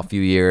a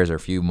few years or a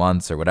few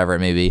months or whatever it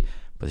may be,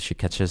 but it should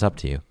catches up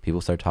to you.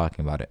 People start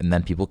talking about it, and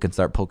then people can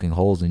start poking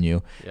holes in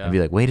you and be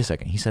like, wait a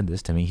second, he said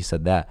this to me, he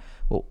said that.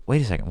 Well,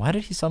 wait a second, why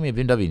did he sell me a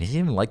BMW? He doesn't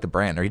even like the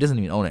brand, or he doesn't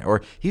even own it,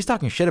 or he's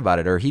talking shit about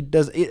it, or he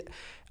does it.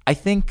 I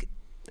think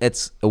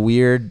it's a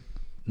weird,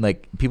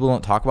 like, people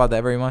don't talk about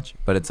that very much,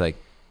 but it's like,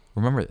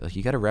 remember, like,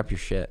 you got to rep your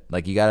shit.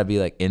 Like, you got to be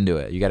like into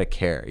it. You got to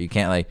care. You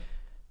can't like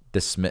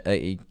dismiss,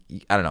 I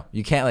don't know.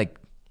 You can't like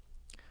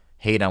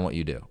hate on what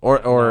you do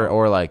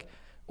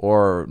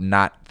or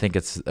not think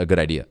it's a good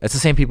idea. It's the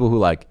same people who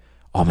like,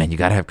 oh man, you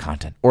got to have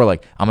content, or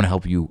like, I'm going to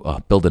help you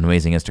build an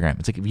amazing Instagram.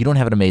 It's like, if you don't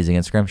have an amazing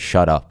Instagram,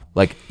 shut up.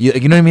 Like, you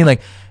know what I mean?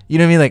 Like, you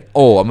know what I mean? Like,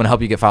 oh, I'm going to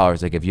help you get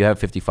followers. Like, if you have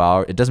 50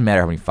 followers, it doesn't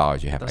matter how many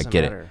followers you have. I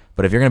get it.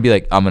 But if you're going to be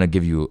like, I'm going to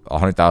give you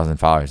 100,000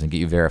 followers and get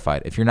you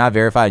verified. If you're not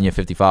verified and you have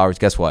 50 followers,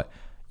 guess what?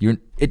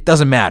 It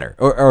doesn't matter.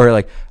 Or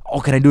like, oh,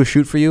 can I do a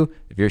shoot for you?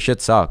 If your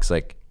shit sucks,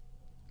 like,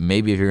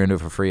 maybe if you're going to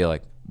do it for free,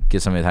 like,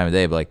 give somebody the time of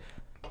day, but like,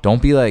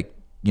 don't be like,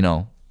 you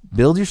know,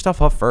 build your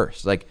stuff up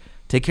first. Like,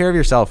 take care of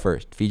yourself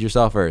first. Feed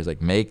yourself first.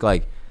 Like, make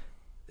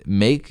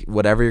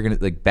whatever you're gonna,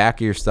 like, back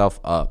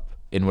yourself up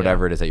in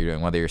whatever it is that you're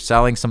doing, whether you're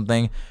selling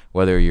something,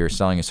 whether you're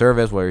selling a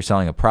service, whether you're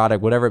selling a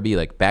product, whatever it be.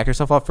 Like, back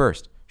yourself up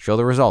first, show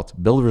the results,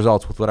 build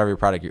results with whatever your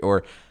product,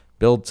 or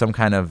build some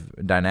kind of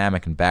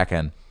dynamic and back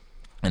end.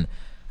 And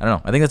I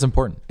don't know, I think that's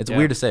important. It's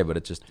weird to say, but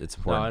it's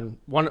important.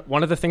 No, and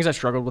one of the things I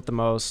struggled with the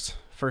most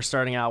first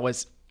starting out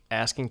was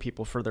asking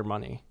people for their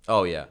money.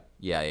 Oh yeah,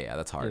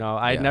 that's hard.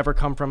 I'd never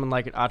come from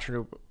like an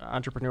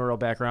entrepreneurial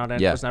background,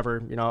 and was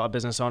never a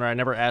business owner. I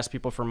never asked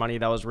people for money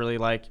that was really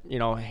like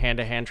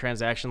hand-to-hand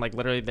transaction, like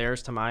literally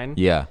theirs to mine.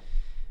 Yeah.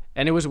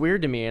 And it was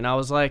weird to me, and I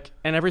was like,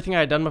 and everything I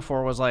had done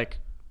before was like,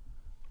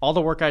 all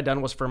the work I'd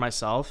done was for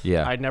myself.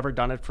 Yeah. I'd never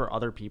done it for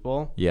other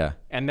people. Yeah.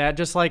 And that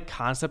just like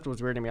concept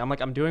was weird to me. I'm like,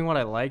 I'm doing what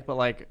I like, but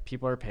like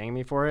people are paying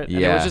me for it.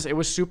 And it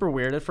was super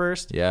weird at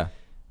first. Yeah.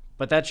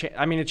 But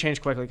it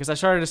changed quickly because I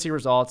started to see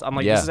results. I'm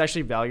like, this is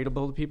actually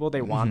valuable to people.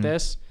 They want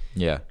this.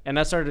 Yeah. And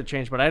that started to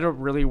change. But I had a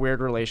really weird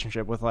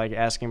relationship with like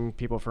asking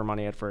people for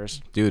money at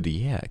first. Dude,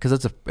 yeah. Because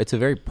it's a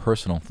very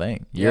personal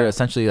thing. You're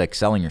essentially like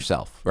selling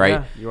yourself, right?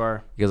 Yeah, you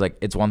are. Because like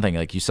it's one thing.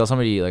 Like you sell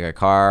somebody like a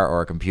car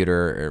or a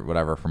computer or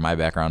whatever, from my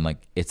background, like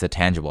it's a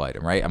tangible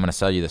item, right? I'm going to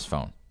sell you this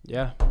phone.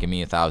 Yeah. Give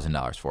me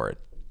 $1,000 for it.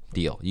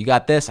 Deal. You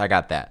got this, I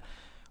got that.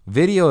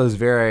 Video is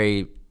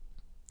very...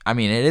 I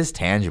mean, it is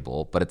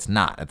tangible, but it's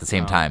not at the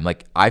same time.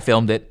 Like, I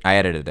filmed it, I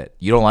edited it.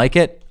 You don't like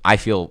it, I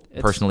feel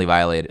personally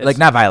violated. Like,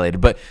 not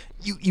violated, but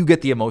you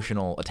get the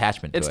emotional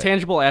attachment to it. It's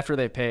tangible after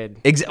they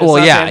paid.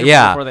 Well,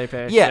 yeah. Before they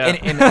paid. Yeah,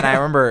 and I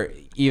remember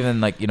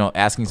even, like,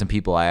 asking some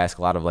people, I ask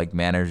a lot of, like,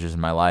 managers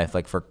in my life,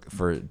 like, for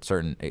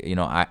certain,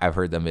 I've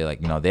heard them be like,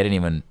 they didn't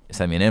even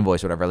send me an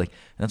invoice or whatever. Like,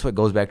 and that's what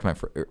goes back to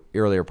my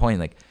earlier point,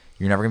 like,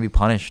 you're never going to be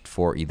punished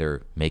for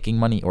either making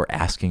money or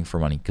asking for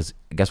money. Because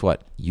guess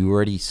what? You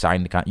already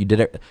signed the contract. You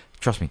did it.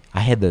 Trust me, I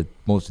had the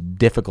most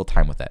difficult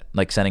time with that.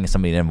 Like sending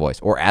somebody an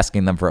invoice or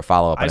asking them for a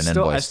follow-up on an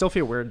invoice. I still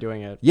feel weird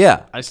doing it.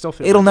 Yeah. I still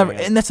feel it'll never,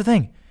 and that's the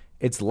thing.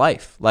 It's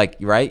life. Like,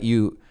 right?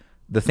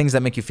 The things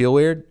that make you feel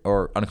weird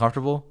or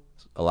uncomfortable,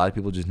 a lot of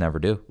people just never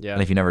do. Yeah.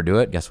 And if you never do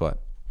it, guess what?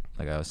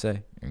 Like I always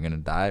say, you're gonna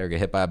die or get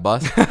hit by a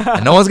bus,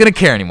 and no one's gonna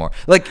care anymore.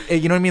 Like,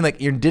 you know what I mean? Like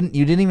you didn't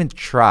even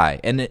try.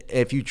 And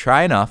if you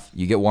try enough,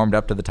 you get warmed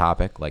up to the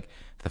topic. Like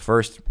the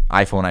first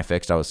iPhone I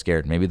fixed, I was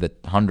scared. Maybe the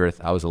 100th,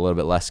 I was a little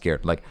bit less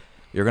scared. Like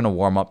you're gonna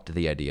warm up to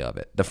the idea of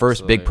it. The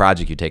first big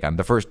project you take on,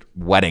 the first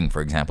wedding,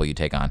 for example, you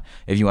take on.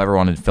 If you ever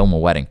wanted to film a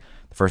wedding,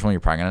 the first one you're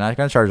probably not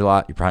gonna charge a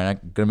lot. You're probably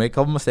not gonna make a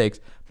couple mistakes.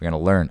 You're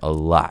gonna learn a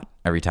lot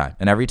every time.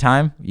 And every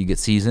time you get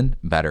seasoned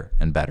better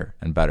and better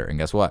and better. And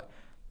guess what?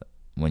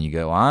 When you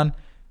go on,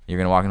 you're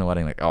going to walk in the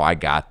wedding like, oh, I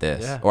got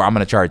this. Yeah. Or I'm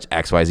going to charge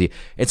X, Y, Z.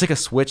 It's like a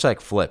switch like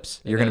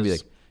flips. You're going to be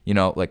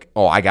like, like,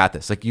 oh, I got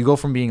this. Like you go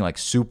from being like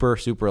super,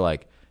 super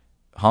like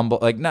humble,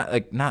 like not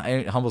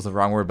humble's the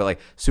wrong word, but like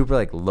super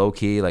like low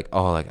key, like,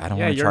 oh, like I don't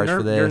want to charge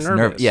for this. You're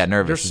nervous.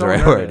 Nervous is the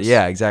right word.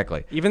 Yeah,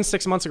 exactly. Even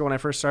 6 months ago when I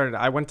first started,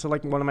 I went to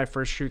like one of my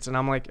first shoots and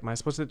I'm like, am I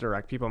supposed to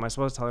direct people? Am I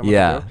supposed to tell them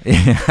what to do?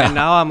 Yeah. And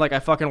now I'm like, I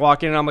fucking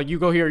walk in and I'm like, you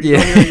go here, you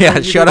go here.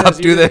 You shut up,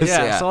 do this.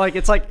 Yeah. So like,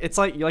 it's like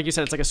you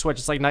said, it's like a switch.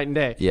 It's like night and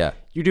day. Yeah.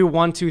 You do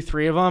 1, 2,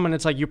 3 of them and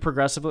it's like you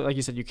progressively, like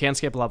you said, you can't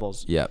skip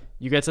levels. Yep.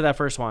 You get to that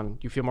first one,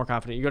 you feel more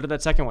confident. You go to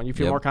that second one, you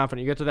feel more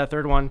confident. You get to that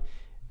third one,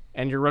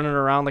 and you're running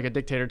around like a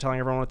dictator telling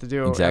everyone what to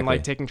do and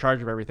like taking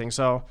charge of everything.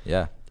 So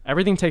yeah,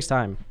 everything takes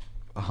time.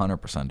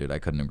 100%, dude. I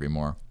couldn't agree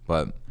more.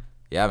 But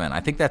yeah, man,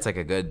 I think that's a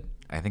good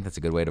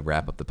way to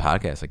wrap up the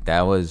podcast. Like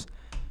that was,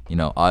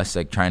 us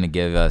like trying to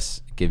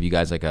give you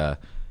guys like a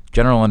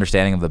general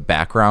understanding of the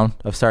background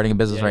of starting a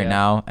business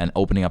now and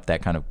opening up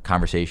that kind of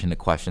conversation to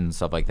questions and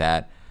stuff like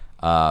that.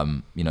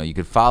 You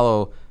could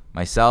follow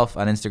myself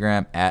on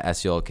Instagram at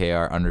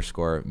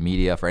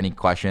SULKR_media for any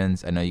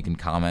questions. I know you can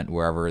comment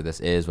wherever this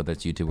is, whether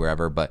it's YouTube,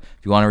 wherever. But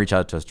if you want to reach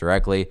out to us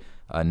directly,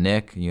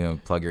 Nick,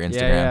 plug your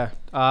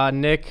Instagram.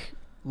 Nick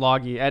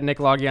Loggy at Nick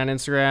Loggy on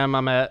Instagram.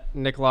 I'm at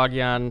Nick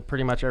Loggy on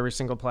pretty much every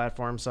single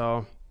platform.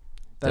 So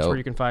that's where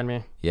you can find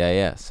me.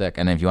 Yeah, sick.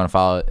 And if you want to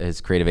follow his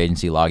creative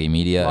agency, Loggy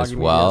Media as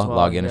well.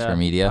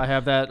 Loggy_media. I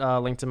have that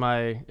linked in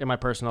my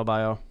personal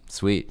bio.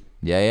 Sweet.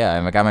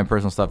 Yeah. I got my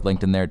personal stuff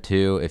linked in there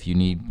too. If you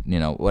need,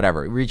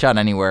 whatever, reach out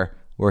anywhere.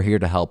 We're here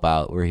to help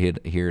out. We're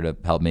here to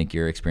help make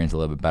your experience a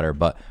little bit better.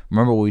 But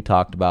remember what we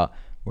talked about.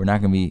 We're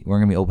gonna be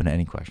open to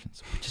any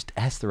questions. Just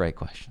ask the right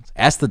questions.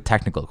 Ask the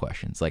technical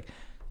questions. Like,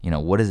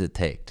 what does it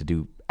take to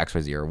do X, Y,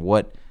 Z, or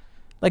what?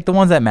 Like the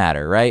ones that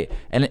matter, right?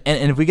 And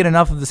if we get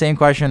enough of the same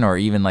question or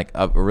even like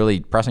a really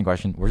pressing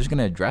question, we're just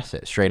gonna address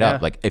it straight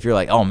up. Like if you're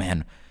like, oh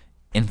man,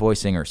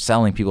 invoicing or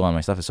selling people on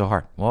my stuff is so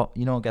hard. Well,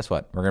 guess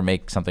what? We're going to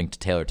make something to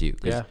tailor to you.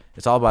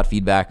 It's all about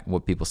feedback,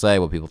 what people say,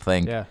 what people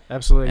think. Yeah,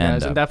 absolutely,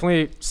 guys. And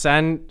definitely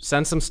send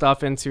some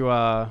stuff into,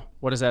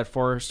 what is that,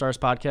 4 Stars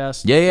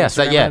Podcast?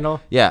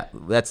 Yeah.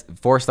 That's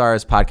 4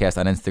 Stars Podcast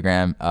on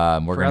Instagram.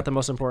 Forgot the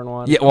most important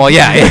one. Yeah, well,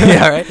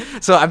 yeah, right?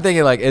 So I'm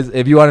thinking, like,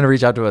 if you wanted to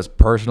reach out to us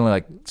personally,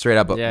 like, straight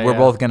up, but we're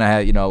both going to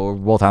have, we're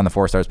both on the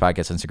 4 Stars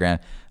Podcast Instagram.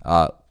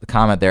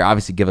 Comment there.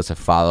 Obviously, give us a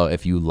follow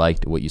if you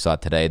liked what you saw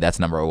today. That's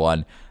number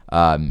 1.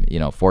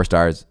 4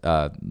 Stars,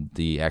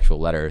 the actual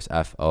letters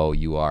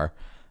FOUR.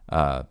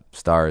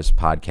 Stars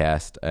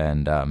podcast,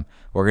 and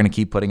we're gonna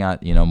keep putting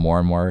out more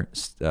and more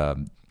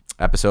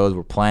episodes.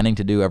 We're planning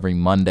to do every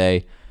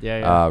Monday.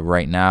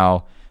 Right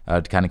now.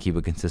 To kind of keep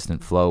a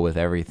consistent flow with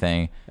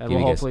everything. And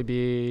we'll hopefully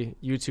be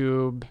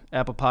YouTube,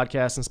 Apple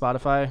Podcasts, and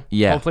Spotify.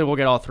 Yeah. Hopefully we'll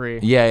get all three.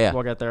 Yeah.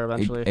 We'll get there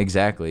eventually.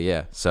 Exactly,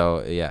 yeah. So,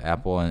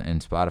 Apple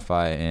and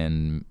Spotify,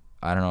 and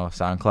I don't know,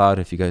 SoundCloud.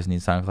 If you guys need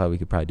SoundCloud, we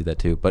could probably do that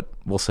too. But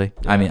we'll see.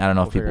 Yeah, I mean, I don't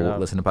know if people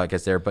listen to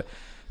podcasts there. But,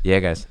 yeah,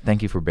 guys,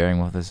 thank you for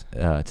bearing with us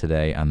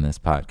today on this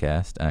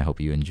podcast. I hope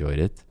you enjoyed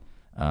it.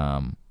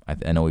 I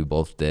know we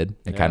both did.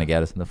 It kind of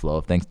got us in the flow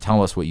of things.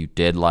 Tell us what you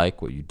did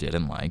like, what you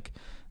didn't like.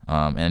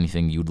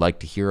 Anything you'd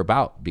like to hear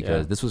about,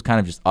 because this was kind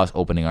of just us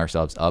opening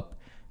ourselves up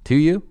to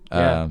you.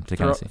 To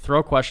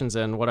throw questions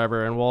in,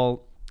 whatever, and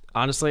we'll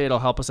honestly, it'll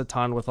help us a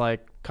ton with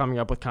like coming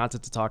up with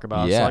content to talk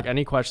about. So like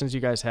any questions you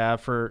guys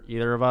have for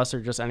either of us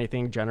or just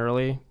anything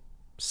generally,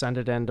 send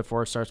it in to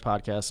 4 Stars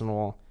Podcast, and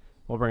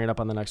we'll bring it up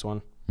on the next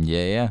one.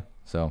 Yeah.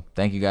 So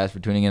thank you guys for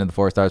tuning into the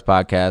 4 Stars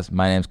Podcast.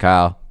 My name's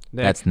Kyle.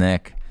 Nick. That's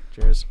Nick.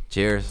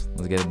 Cheers.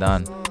 Let's get it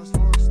done.